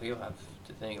Van Persie, though, he'll have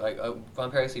the thing like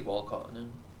Van Persie, Walcott, and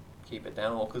then keep it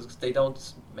down because they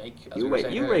don't make. You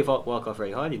rate Walcott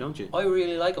very highly, don't you? I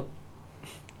really like him.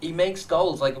 He makes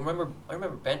goals. Like I remember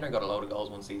Bentner got a load of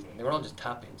goals one season. They were all just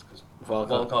tap-ins because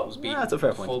Walcott was beating that's a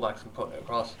fair point. fullbacks and putting it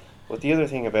across. But the other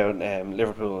thing about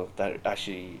Liverpool that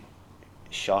actually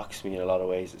shocks me in a lot of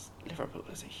ways is Liverpool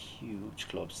is a huge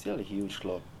club, still a huge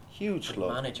club. Huge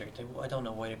club. Manager, I don't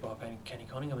know why they brought Kenny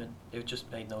Cunningham in. It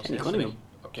just made no Kenny sense Cunningham? to me.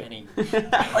 Or Kenny.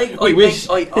 We wish.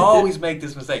 I always make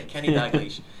this mistake. Kenny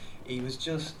Dalglish. He was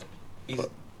just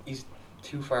he's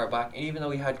too far back. And even though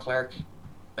he had Clark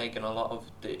making a lot of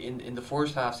in the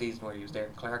first half season where he was there,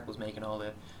 Clark was making all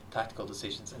the tactical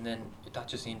decisions, and then that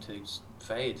just seemed to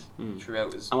fade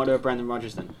throughout his. And what about Brendan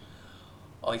Rodgers then?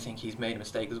 I think he's made a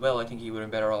mistake as well. I think he would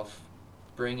have been better off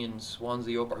bringing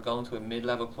Swansea up or going to a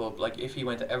mid-level club. Like if he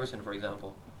went to Everton, for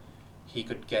example, he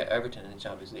could get Everton in the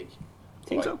Champions League.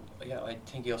 Think so? Yeah, I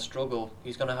think he'll struggle.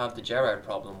 He's going to have the Gerrard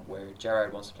problem where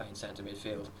Gerrard wants to play in centre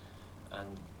midfield,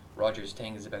 and Rodgers'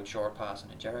 thing is about short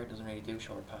passing, and Gerrard doesn't really do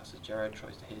short passes. Gerrard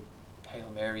tries to hit Hail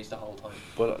Marys the whole time.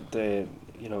 But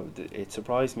it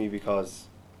surprised me because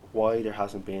why there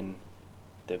hasn't been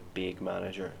the big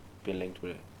manager being linked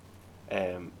with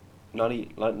it. Not you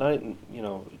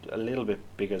know, a little bit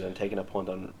bigger than taking a punt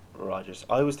on Rodgers.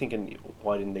 I was thinking,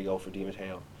 why didn't they go for Di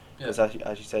Matteo? Because as you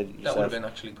said yourself, that would have been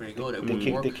actually pretty good. It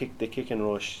the kick and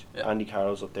rush. Yeah. Andy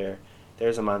Carroll's up there.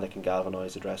 There's a man that can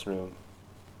galvanise the dressing room.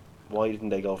 Why didn't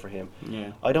they go for him?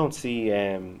 Yeah. I don't see.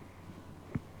 Is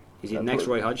he the next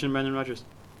Roy Hodgson, Brendan Rodgers?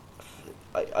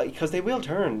 Because they will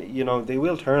turn, you know, they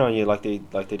will turn on you like they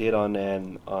did on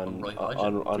Roy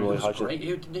Hodgson. Roy Hodgson. Great.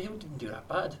 He didn't do that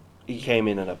bad. He came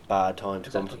in at a bad time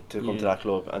to come to that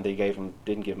club, and they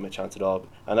didn't give him a chance at all.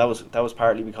 And that was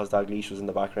partly because Dalglish was in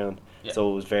the background,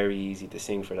 so it was very easy to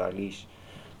sing for Dalglish.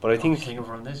 But I think singing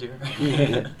for him this year.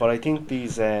 But I think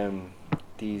these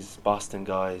Boston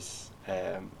guys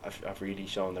have really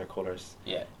shown their colours.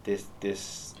 Yeah. This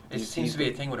seems to be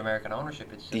a thing with American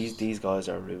ownership. It's just these guys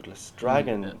are ruthless.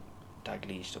 Dragging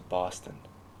Dalglish to Boston.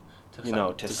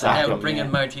 To sack him. Bringing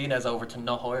Martinez over to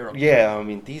not hire him. Yeah, I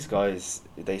mean, these guys,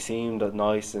 they seemed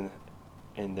nice in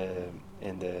the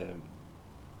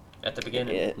at the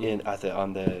beginning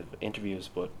on the interviews,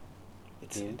 but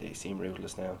they seem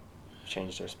ruthless now.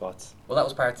 Changed their spots. Well, that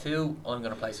was part 2. I'm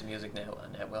going to play some music now,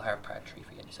 and we'll have part 3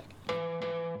 for you in a second.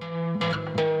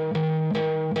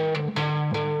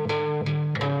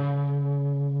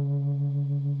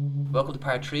 Welcome to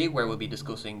part 3, where we'll be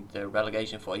discussing the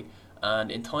relegation fight.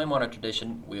 And in time-honoured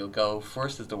tradition, we'll go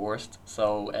first as the worst.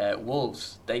 So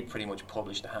Wolves, they pretty much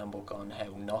published a handbook on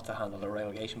how not to handle the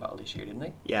relegation battle this year, didn't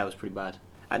they? Yeah, it was pretty bad.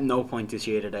 At no point this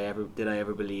year did I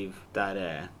ever believe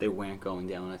that they weren't going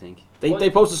down. I think they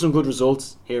posted some good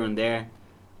results here and there,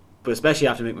 but especially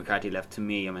after Mick McCarthy left. To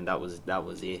me, I mean, that was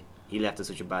it. He left at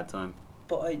such a bad time.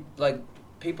 But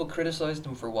people criticised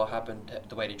them for what happened,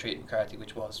 the way they treated McCarthy,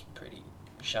 which was pretty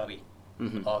shabby.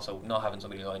 Mm-hmm. Also, not having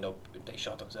somebody lined up, they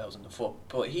shot themselves in the foot.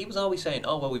 But he was always saying,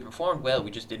 "Oh well, we performed well.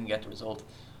 We just didn't get the result."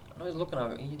 And I was looking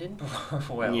at him. You didn't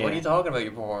perform well. Yeah. What are you talking about?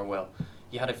 You performed well.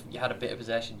 You had a bit of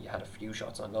possession. You had a few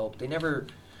shots on goal. But they never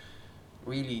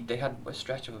really. They had a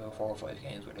stretch of about 4 or 5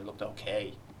 games where they looked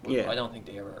okay. But Yeah. I don't think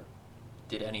they ever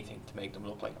did anything to make them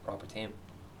look like a proper team.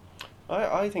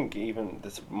 I think even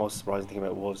the most surprising thing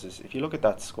about Wolves is if you look at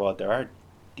that squad, there are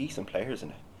decent players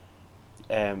in it.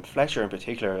 Fletcher in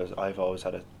particular, I've always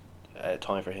had a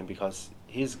time for him because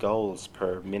his goals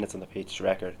per minutes on the pitch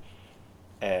record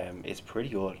is pretty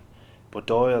good. But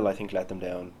Doyle, I think, let them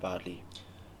down badly.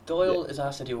 Doyle is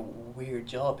asked to do a weird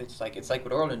job. It's like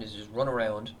with Ireland, is just run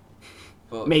around.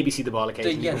 But Maybe see the ball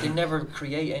occasionally. they never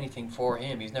create anything for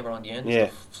him. He's never on the end. Yeah.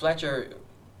 Stuff. Fletcher,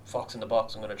 fox in the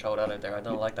box. I'm going to throw that out there. I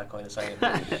don't like that kind of saying.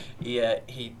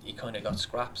 he kind of got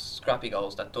scrappy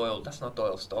goals. That's not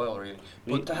Doyle's style really.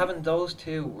 But having those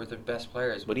two were the best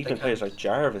players. But even players like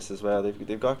Jarvis as well,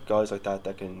 they've got guys like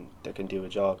that can do a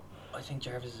job. I think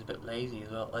Jarvis is a bit lazy as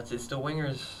well. It's the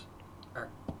wingers are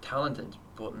talented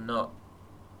but not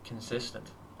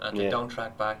consistent, and they don't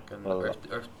track back. And or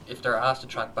if they're asked to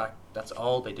track back, that's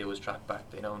all they do is track back.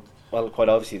 They don't. Well, quite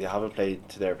obviously they haven't played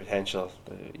to their potential.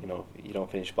 You don't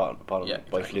finish bottom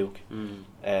by fluke.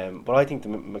 But I think the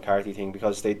McCarthy thing,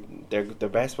 because their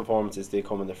best performances, they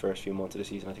come in the first few months of the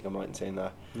season. I think I'm right in saying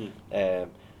that.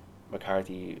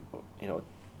 McCarthy,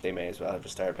 they may as well have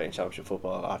started playing championship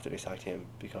football after they sacked him,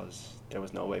 because there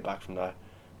was no way back from that.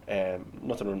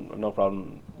 No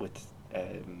problem with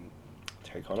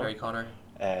Terry Connor.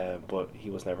 But he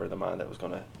was never the man that was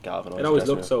going to galvanise. It always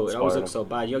looked so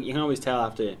bad. You can always tell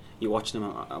after you watch them,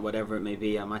 whatever it may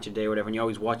be, a match a day or whatever, and you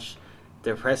always watch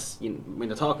their press when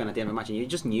they're talking at the end of the match, and you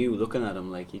just knew looking at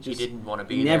him, like you didn't want to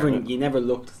be there. You never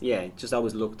looked. Yeah, it just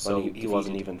always looked so. He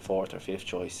wasn't even 4th or 5th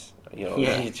choice. Yeah.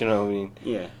 You know what I mean?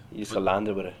 Yeah. He just got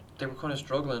landed with it. They were kind of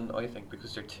struggling, I think,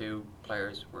 because their 2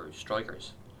 players were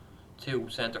strikers, 2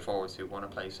 centre forwards who want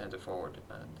to play centre forward,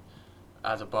 and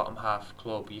as a bottom half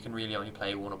club, you can really only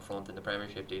play one up front in the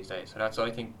Premiership these days. So I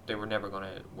think they were never going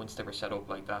to, once they were set up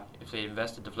like that, if they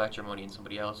invested the Fletcher money in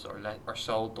somebody else, or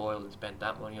sold Doyle and spent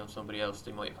that money on somebody else,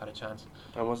 they might have had a chance.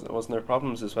 And wasn't there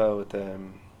problems as well with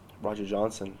Roger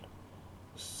Johnson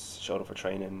showed up for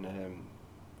training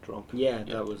drunk? Yeah,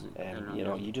 that was.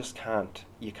 You just can't.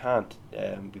 You can't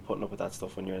be putting up with that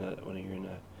stuff when you're in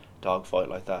a dogfight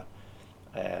like that.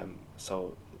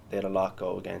 So they had a lot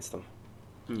go against them.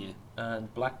 Yeah.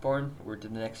 And Blackburn were the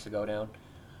next to go down.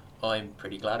 I'm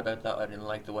pretty glad about that. I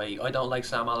don't like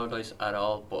Sam Allardyce at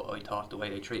all, but I thought the way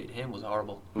they treated him was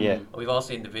horrible. Yeah. We've all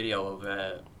seen the video of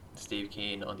Steve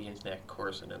Keane on the internet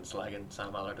cursing and slagging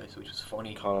Sam Allardyce, which was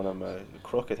funny. Calling him a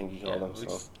crook, I think he called him. Which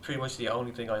So is pretty much the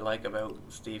only thing I like about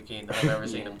Steve Keane that I've ever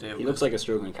seen him do. He looks like a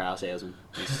struggling car salesman.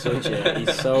 He's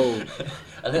so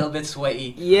a little bit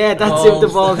sweaty. Yeah, that's it. The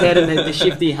bald head and the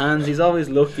shifty hands. He's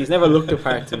never looked the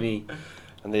part to me.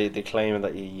 And they claim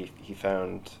that he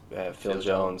found Phil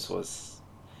Jones was,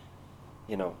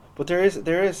 but there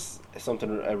is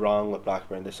something wrong with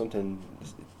Blackburn. There's something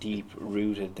deep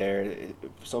rooted there,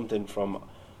 something from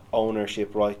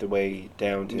ownership right the way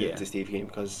down to Steve Keane,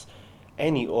 because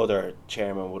any other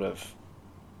chairman would have,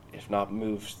 if not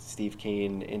moved Steve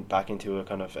Keane back into a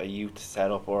kind of a youth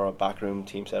setup or a backroom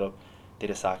team setup, they'd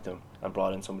have sacked him and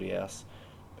brought in somebody else.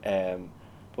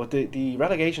 But the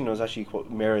relegation was actually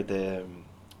mirrored the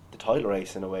title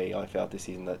race in a way. I felt this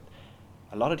season that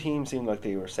a lot of teams seemed like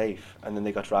they were safe, and then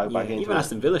they got dragged back into even it.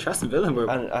 Aston Villa were,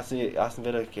 and Aston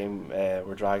Villa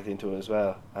were dragged into it as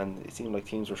well, and it seemed like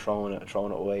teams were throwing it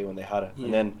away when they had it,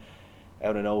 and then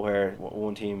out of nowhere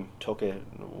one team took it,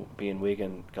 being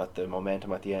Wigan, got the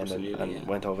momentum at the end and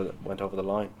went over the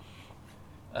line.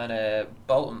 And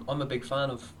Bolton, I'm a big fan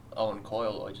of Owen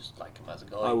Coyle. I just like him as a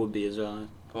guy. I would be as well.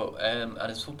 But and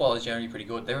his football is generally pretty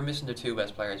good. They were missing their two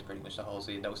best players pretty much the whole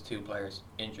season. Those two players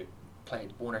injured,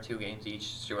 played 1 or 2 games each.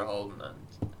 Stuart Holden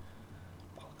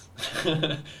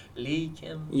and Lee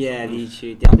Kim. Yeah, Lee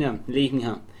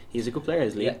Kingham. He's a good player,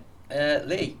 is Lee. Yeah,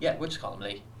 Lee. Yeah, we'll just call him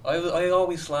Lee. I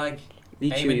always slag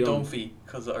Eamon Dunphy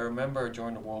because I remember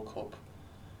during the World Cup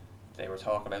they were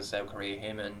talking about South Korea.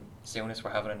 Him and Souness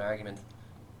were having an argument,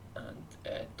 and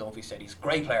Dunphy said he's a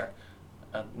great player.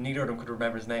 And neither of them could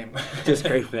remember his name. Just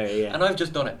great player, yeah. And I've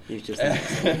just done it. You've just done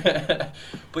it.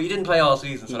 But you didn't play all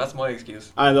season, so that's my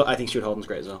excuse. I think Stuart Holden's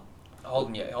great as well.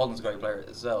 Holden's a great player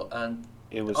as well. And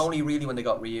it was only really when they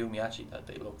got Ryu Miyachi that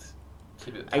they looked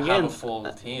to have a full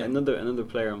team. Another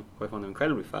player I'm quite fond of,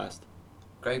 incredibly fast.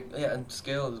 Great, and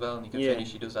skill as well, and he can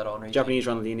finish. He does that on. Japanese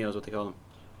Ronaldinho is what they call him.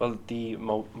 Well, the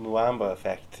Muamba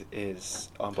effect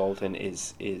on Bolton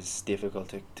is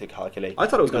difficult to calculate. I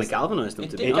thought it was going to galvanise them.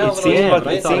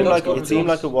 It seemed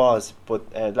like it was, but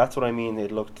that's what I mean.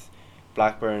 It looked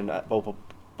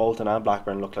Bolton and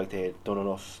Blackburn looked like they had done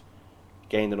enough,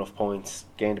 gained enough points,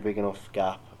 gained a big enough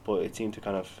gap. But it seemed to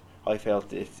kind of, I felt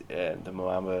the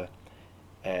Muamba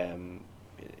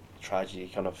tragedy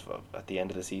kind of at the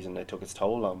end of the season, it took its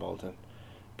toll on Bolton.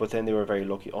 But then they were very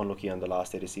unlucky on the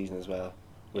last day of the season as well,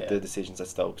 with the decisions at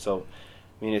Stoke. So,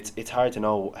 I mean, it's hard to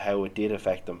know how it did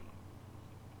affect them.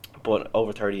 But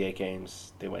over 38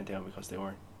 games, they went down because they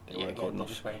weren't good enough. They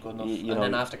just weren't good enough. And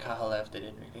then after Cahill left, they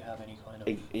didn't really have any kind of...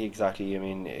 Exactly. I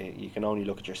mean, you can only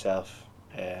look at yourself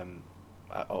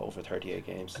over 38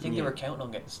 games. I think they were counting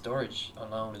on getting Sturridge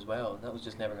on loan as well, and that was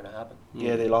just never going to happen.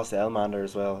 Yeah, they lost Elmander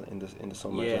as well in the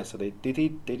summer. Yeah. So they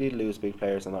did lose big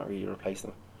players and not really replace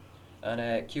them. And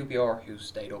QPR, who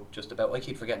stayed up just about. I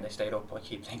keep forgetting they stayed up. I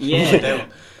keep thinking they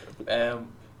down.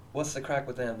 What's the crack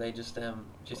with them? They just do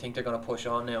you think they're going to push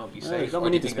on now and be safe? They got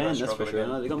money to spend, that's for sure.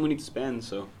 No, they got money to spend,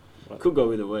 so it could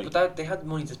go either way. But they had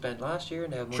money to spend last year,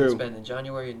 and they had money to spend in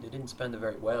January, and they didn't spend it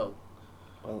very well.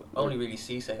 Well, only really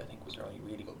Cisse, I think, was their only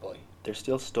really good boy. They're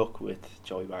still stuck with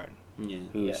Joey Barton,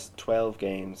 who's 12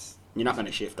 games. You're not going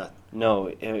to shift that. No,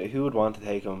 who would want to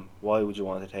take him? Why would you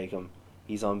want to take him?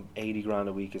 He's on 80 grand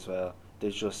a week as well.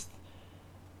 There's just,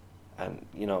 and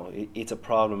it's a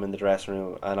problem in the dressing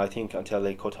room. And I think until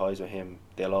they cut ties with him,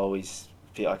 they'll always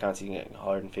feel. I can't see him getting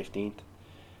higher than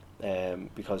 15th,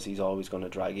 because he's always going to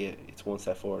drag you. It's 1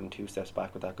 step forward and 2 steps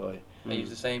back with that guy. They use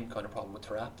the same kind of problem with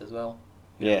Taarabt as well.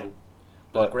 Yeah.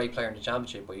 But a great player in the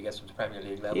Championship, but he gets from the Premier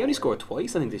League level. He only scored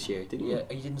twice, I think, this year, didn't he? Yeah,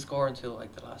 he didn't score until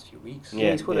the last few weeks.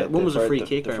 Yeah, he scored one was a free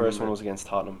kick. The first one was against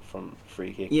Tottenham from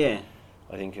free kick. Yeah,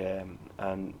 I think,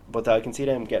 but I can see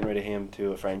them getting rid of him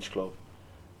to a French club.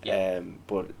 Yeah.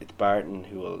 But it's Barton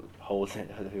who will hold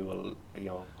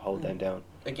them down.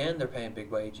 Again, they're paying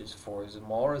big wages for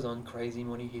Zamora is on crazy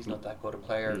money. He's not that good a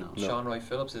player. No. Sean Roy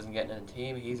Phillips isn't getting in the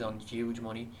team. He's on huge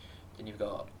money. Then you've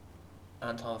got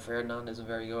Anton Ferdinand isn't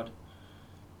very good.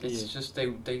 It's just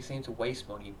they seem to waste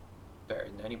money better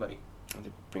than anybody. And they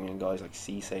bring in guys like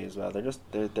Cisse as well. They're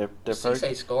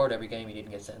Cisse scored every game he didn't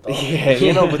get sent off.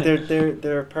 Yeah, but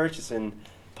their purchasing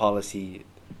policy,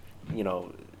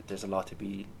 there's a lot to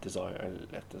be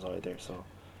left desired there. So.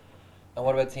 And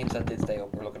what about teams that did stay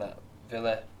up? We're looking at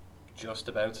Villa, just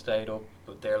about stayed up,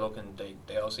 but they're looking.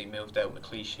 They obviously moved out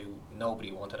McLeish, who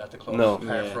nobody wanted at the club. No,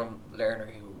 apart from Lerner,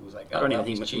 who was like, I don't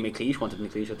even think McLeish wanted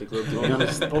McLeish at the club, to be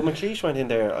honest. But McLeish went in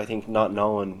there, I think, not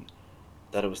knowing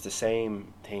that it was the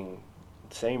same thing.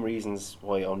 The same reasons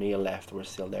why O'Neill left were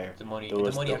still there. The money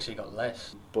actually got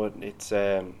less. But it's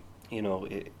you know,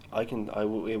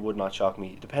 it would not shock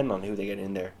me, depending on who they get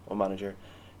in there, what manager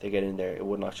they get in there. It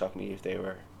would not shock me if they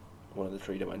were one of the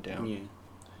three that went down.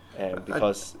 Yeah.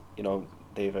 Because you know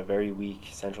they have a very weak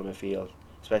central midfield,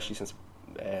 especially since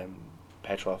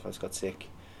Petrov has got sick.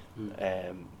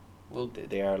 Well,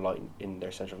 they are light in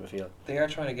their central midfield. They are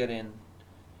trying to get in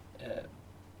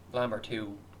Lambert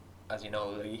too. As you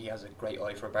know, he has a great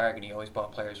eye for a bargain. He always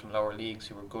bought players from lower leagues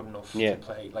who were good enough to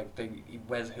play. Like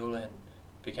Wes Hoolahan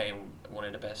became one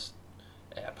of the best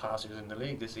passers in the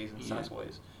league this season,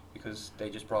 stats-wise, because they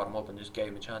just brought him up and just gave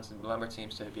him a chance. And Lambert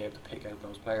seems to be able to pick out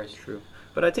those players. True.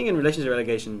 But I think in relation to the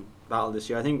relegation battle this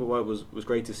year, I think what was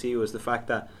great to see was the fact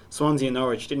that Swansea and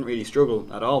Norwich didn't really struggle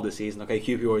at all this season. Okay,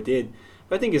 QPR did.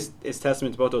 But I think it's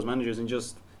testament to both those managers, and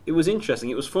just it was interesting.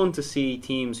 It was fun to see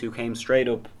teams who came straight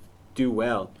up do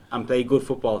well and play good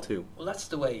football too. Well, that's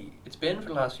the way it's been for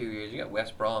the last few years. You got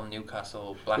West Brom,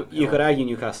 Newcastle, Blackpool. You could argue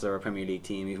Newcastle are a Premier League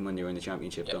team even when they were in the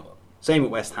Championship, though. Well, same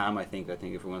with West Ham, I think if we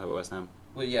want to talk about West Ham.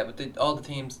 Well, yeah, but all the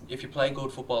teams, if you play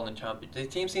good football in the Championship, the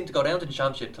teams seem to go down to the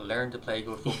Championship to learn to play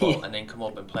good football and then come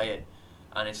up and play it.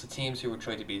 And it's the teams who would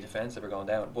try to be defensive are going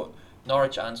down. But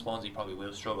Norwich and Swansea probably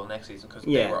will struggle next season because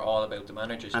they were all about the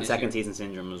managers. And this second year. season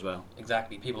syndrome as well.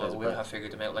 Exactly. People will have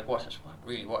figured them out. Like, what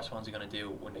are Swansea going to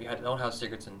do when they don't have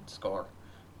Sigurdsson to score?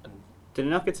 And did they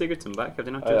not get Sigurdsson back? Have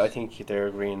they not? I think they're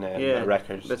agreeing a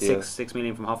record but deal. 6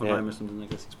 million from Hoffenheim or something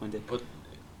like that. 6.8. But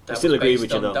I still agree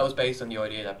with you though. That was based on the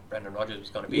idea that Brendan Rodgers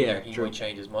was going to be there. He might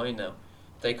change his mind now.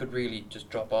 They could really just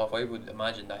drop off. I would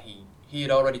imagine that he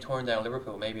had already torn down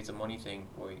Liverpool. Maybe it's a money thing.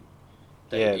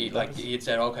 He had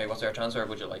said, okay, what's their transfer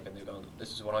budget like? And they've gone,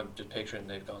 this is what I'm just picturing.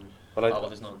 They've gone, all of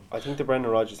his none. I think the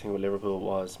Brendan Rodgers thing with Liverpool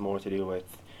was more to do with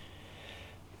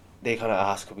they kind of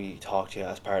asked, could we talk to you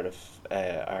as part of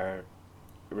our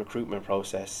recruitment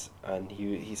process, and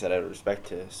he said, out of respect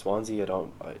to Swansea,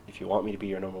 if you want me to be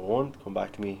your number one, come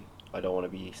back to me. I don't want to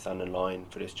be standing in line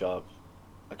for this job.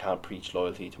 I can't preach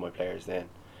loyalty to my players then.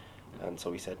 And so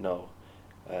we said no.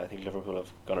 I think Liverpool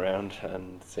have gone around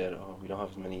and said, we don't have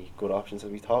as many good options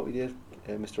as we thought we did.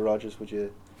 Mr. Rodgers, would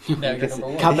you now you're number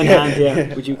one. Cap in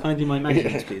hand, would you kindly mind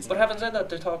mentioning this, please? But having said that,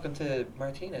 they're talking to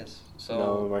Martinez. So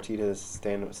no, Martinez is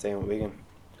staying with Wigan.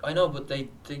 I know, but they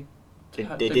did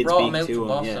brought him speak out to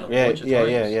Boston.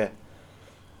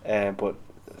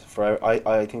 But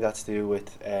I think that's to do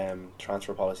with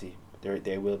transfer policy.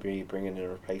 They will be bringing in a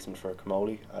replacement for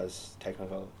Comolli as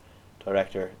technical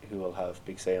director, who will have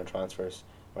big say on transfers.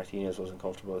 Martinez wasn't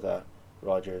comfortable with that.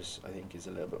 Rodgers, I think, is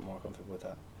a little bit more comfortable with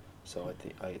that. So I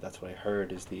think that's what I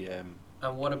heard is the. And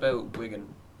what about Wigan?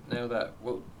 Now that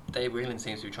Dave Whelan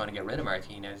seems to be trying to get rid of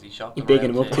Martinez, he shopped him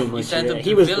bigging around him up too much. He sent him He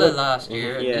to was Villa good last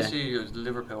year. Yeah. This year he was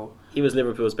Liverpool. He was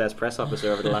Liverpool's best press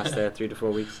officer over the last 3 to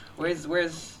 4 weeks.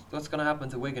 What's going to happen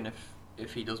to Wigan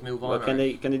if he does move on? Well, can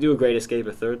they do a great escape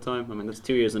a third time? I mean, that's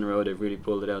 2 years in a row they've really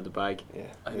pulled it out of the bag. Yeah.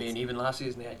 I mean, even last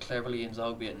season they had Cleverley and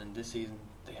Zogby, and then this season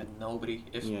they had nobody.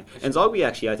 And Zogby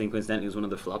actually, I think, coincidentally, was one of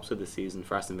the flops of the season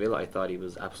for Aston Villa. I thought he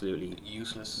was absolutely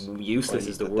useless. Useless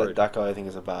is the word. That guy, I think,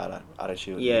 is a bad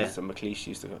attitude. Yeah. McLeish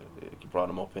used to brought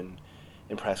him up in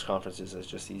press conferences as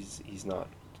just he's not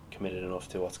committed enough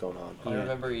to what's going on. I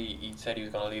remember he said he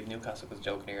was going to leave Newcastle because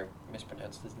Joe Kinnear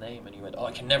mispronounced his name, and he went,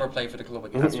 I can never play for the club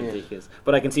again. That's ridiculous.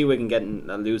 But I can see Wigan getting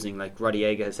losing. Like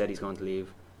Rodiega has said he's going to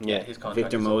leave. Yeah, his contract.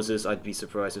 Victor Moses, I'd be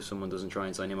surprised if someone doesn't try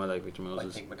and sign him. I like Victor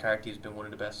Moses. I think McCarthy's been one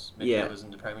of the best midfielders in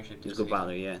the Premiership. He's a good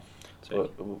battler, yeah.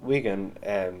 But Wigan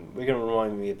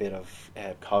reminded me a bit of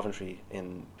Coventry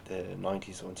in the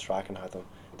 90s when Strachan had them.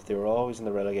 They were always in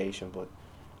the relegation, but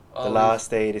the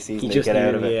last day of the season they'd get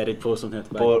out of it. Yeah, they'd pull something out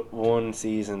the back. But one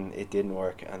season it didn't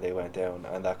work and they went down,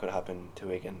 and that could happen to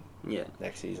Wigan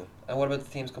next season. And what about the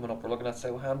teams coming up? We're looking at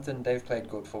Southampton. They've played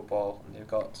good football and they've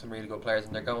got some really good players,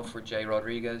 and they're going for Jay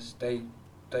Rodriguez. They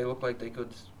look like they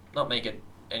could not make it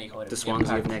any kind of the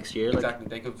Swansea of next year. Exactly,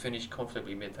 they could finish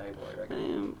comfortably mid-table, I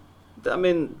reckon. I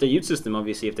mean, the youth system,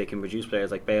 obviously, if they can produce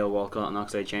players like Bale, Walcott and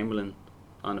Oxlade-Chamberlain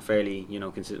on a fairly,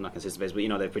 not consistent basis, but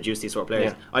they produce these sort of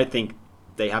players, I think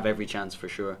they have every chance for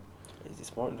sure. It's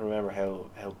important to remember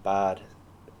how bad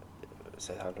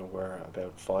Southampton were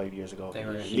about 5 years ago. They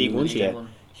were League One team.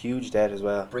 Huge debt as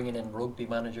well. Bringing in rugby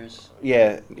managers.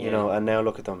 Yeah, and now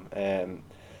look at them.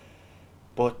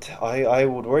 But I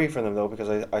would worry for them though,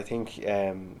 because I think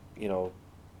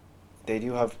they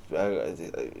do have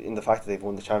in the fact that they've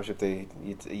won the championship,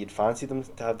 you'd fancy them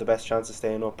to have the best chance of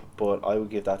staying up, but I would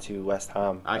give that to West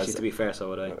Ham. Actually, to be fair, so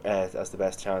would I. As the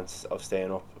best chance of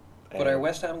staying up, But are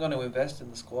West Ham going to invest in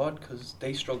the squad? Because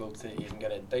they struggled to even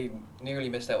get it. They nearly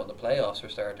missed out on the playoffs for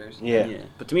starters. Yeah.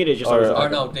 But to me, they just Or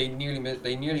no, they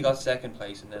nearly got second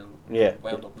place and then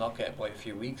wound up not getting by a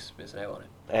few weeks, missing out on it.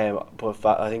 But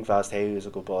I think Vaz Teo was a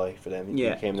good buy for them. He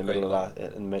came in the middle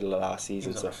of last He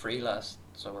season. was on a free last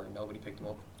summer. Nobody picked him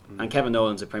up. And Kevin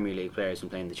Nolan's a Premier League player. He's been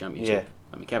playing the Championship.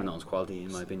 I mean, Kevin Nolan's quality,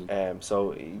 in my opinion.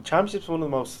 So Championship's one of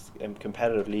the most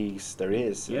competitive leagues there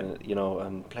is. Yeah.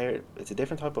 And it's a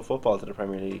different type of football to the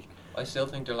Premier League. I still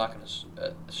think they're lacking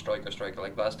a striker.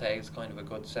 Like Vaz Teo is kind of a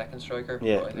good second striker.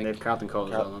 Yeah. But I And they think have Carlton Cole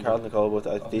as well. Carlton Cole,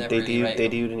 but they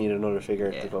do need another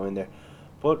figure to go in there.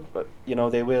 But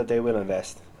they will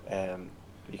invest.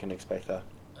 You can expect that.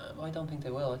 I don't think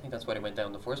they will. I think that's why they went down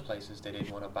in the first place. Is they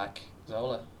didn't want to back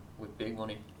Zola with big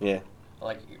money. Yeah.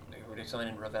 Like they were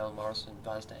signing Ravel Morrison.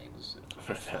 Vaz Teo was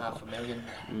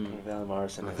 $500,000. Ravel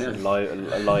Morrison is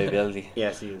a liability.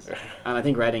 Yes, he is. And I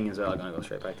think Reading as well are going to go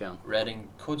straight back down. Reading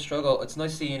could struggle. It's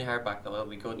nice to see Ian Hart back though. It'll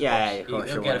be good. Of course,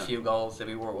 He'll get a few goals. They'll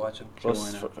be worth watching.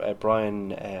 Plus,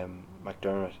 Brian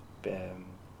McDermott,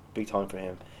 big time for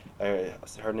him. I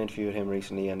heard an interview with him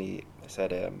recently, and he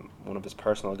said one of his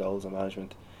personal goals in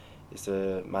management is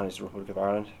to manage the Republic of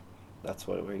Ireland. That's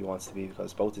where he wants to be,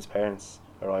 because both his parents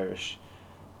are Irish,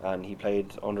 and he played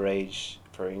underage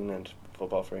for England,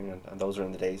 football for England, and those are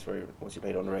in the days where once you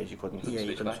played underage you couldn't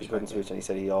switch, and he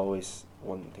said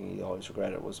one thing he always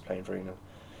regretted was playing for England.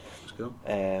 That's cool.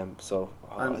 So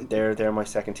they're my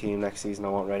second team next season. I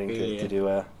want Reading to do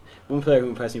one player who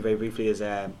impressed me very briefly is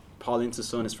Paul Ince's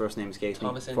son. His first name escapes me.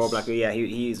 Thomas Ince. For Blackpool. Yeah,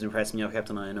 he's impressed me. I've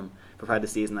kept an eye on him for part of the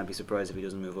season. I'd be surprised if he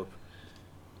doesn't move up.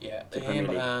 Yeah, to him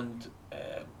Premier League. and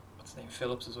what's his name,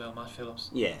 Phillips as well, Matt Phillips.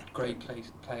 Yeah. Great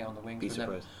play on the wings. Be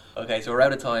surprised. Okay, so we're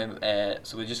out of time,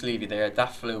 so we'll just leave you there.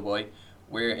 That flew by.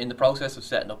 We're in the process of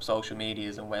setting up social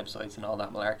medias and websites and all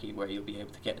that malarkey where you'll be able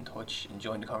to get in touch and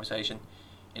join the conversation.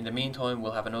 In the meantime,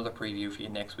 we'll have another preview for you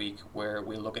next week where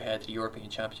we'll look ahead to the European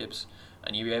Championships,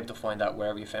 and you'll be able to find that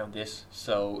wherever you found this.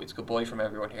 So it's goodbye from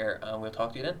everyone here, and we'll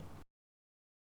talk to you then.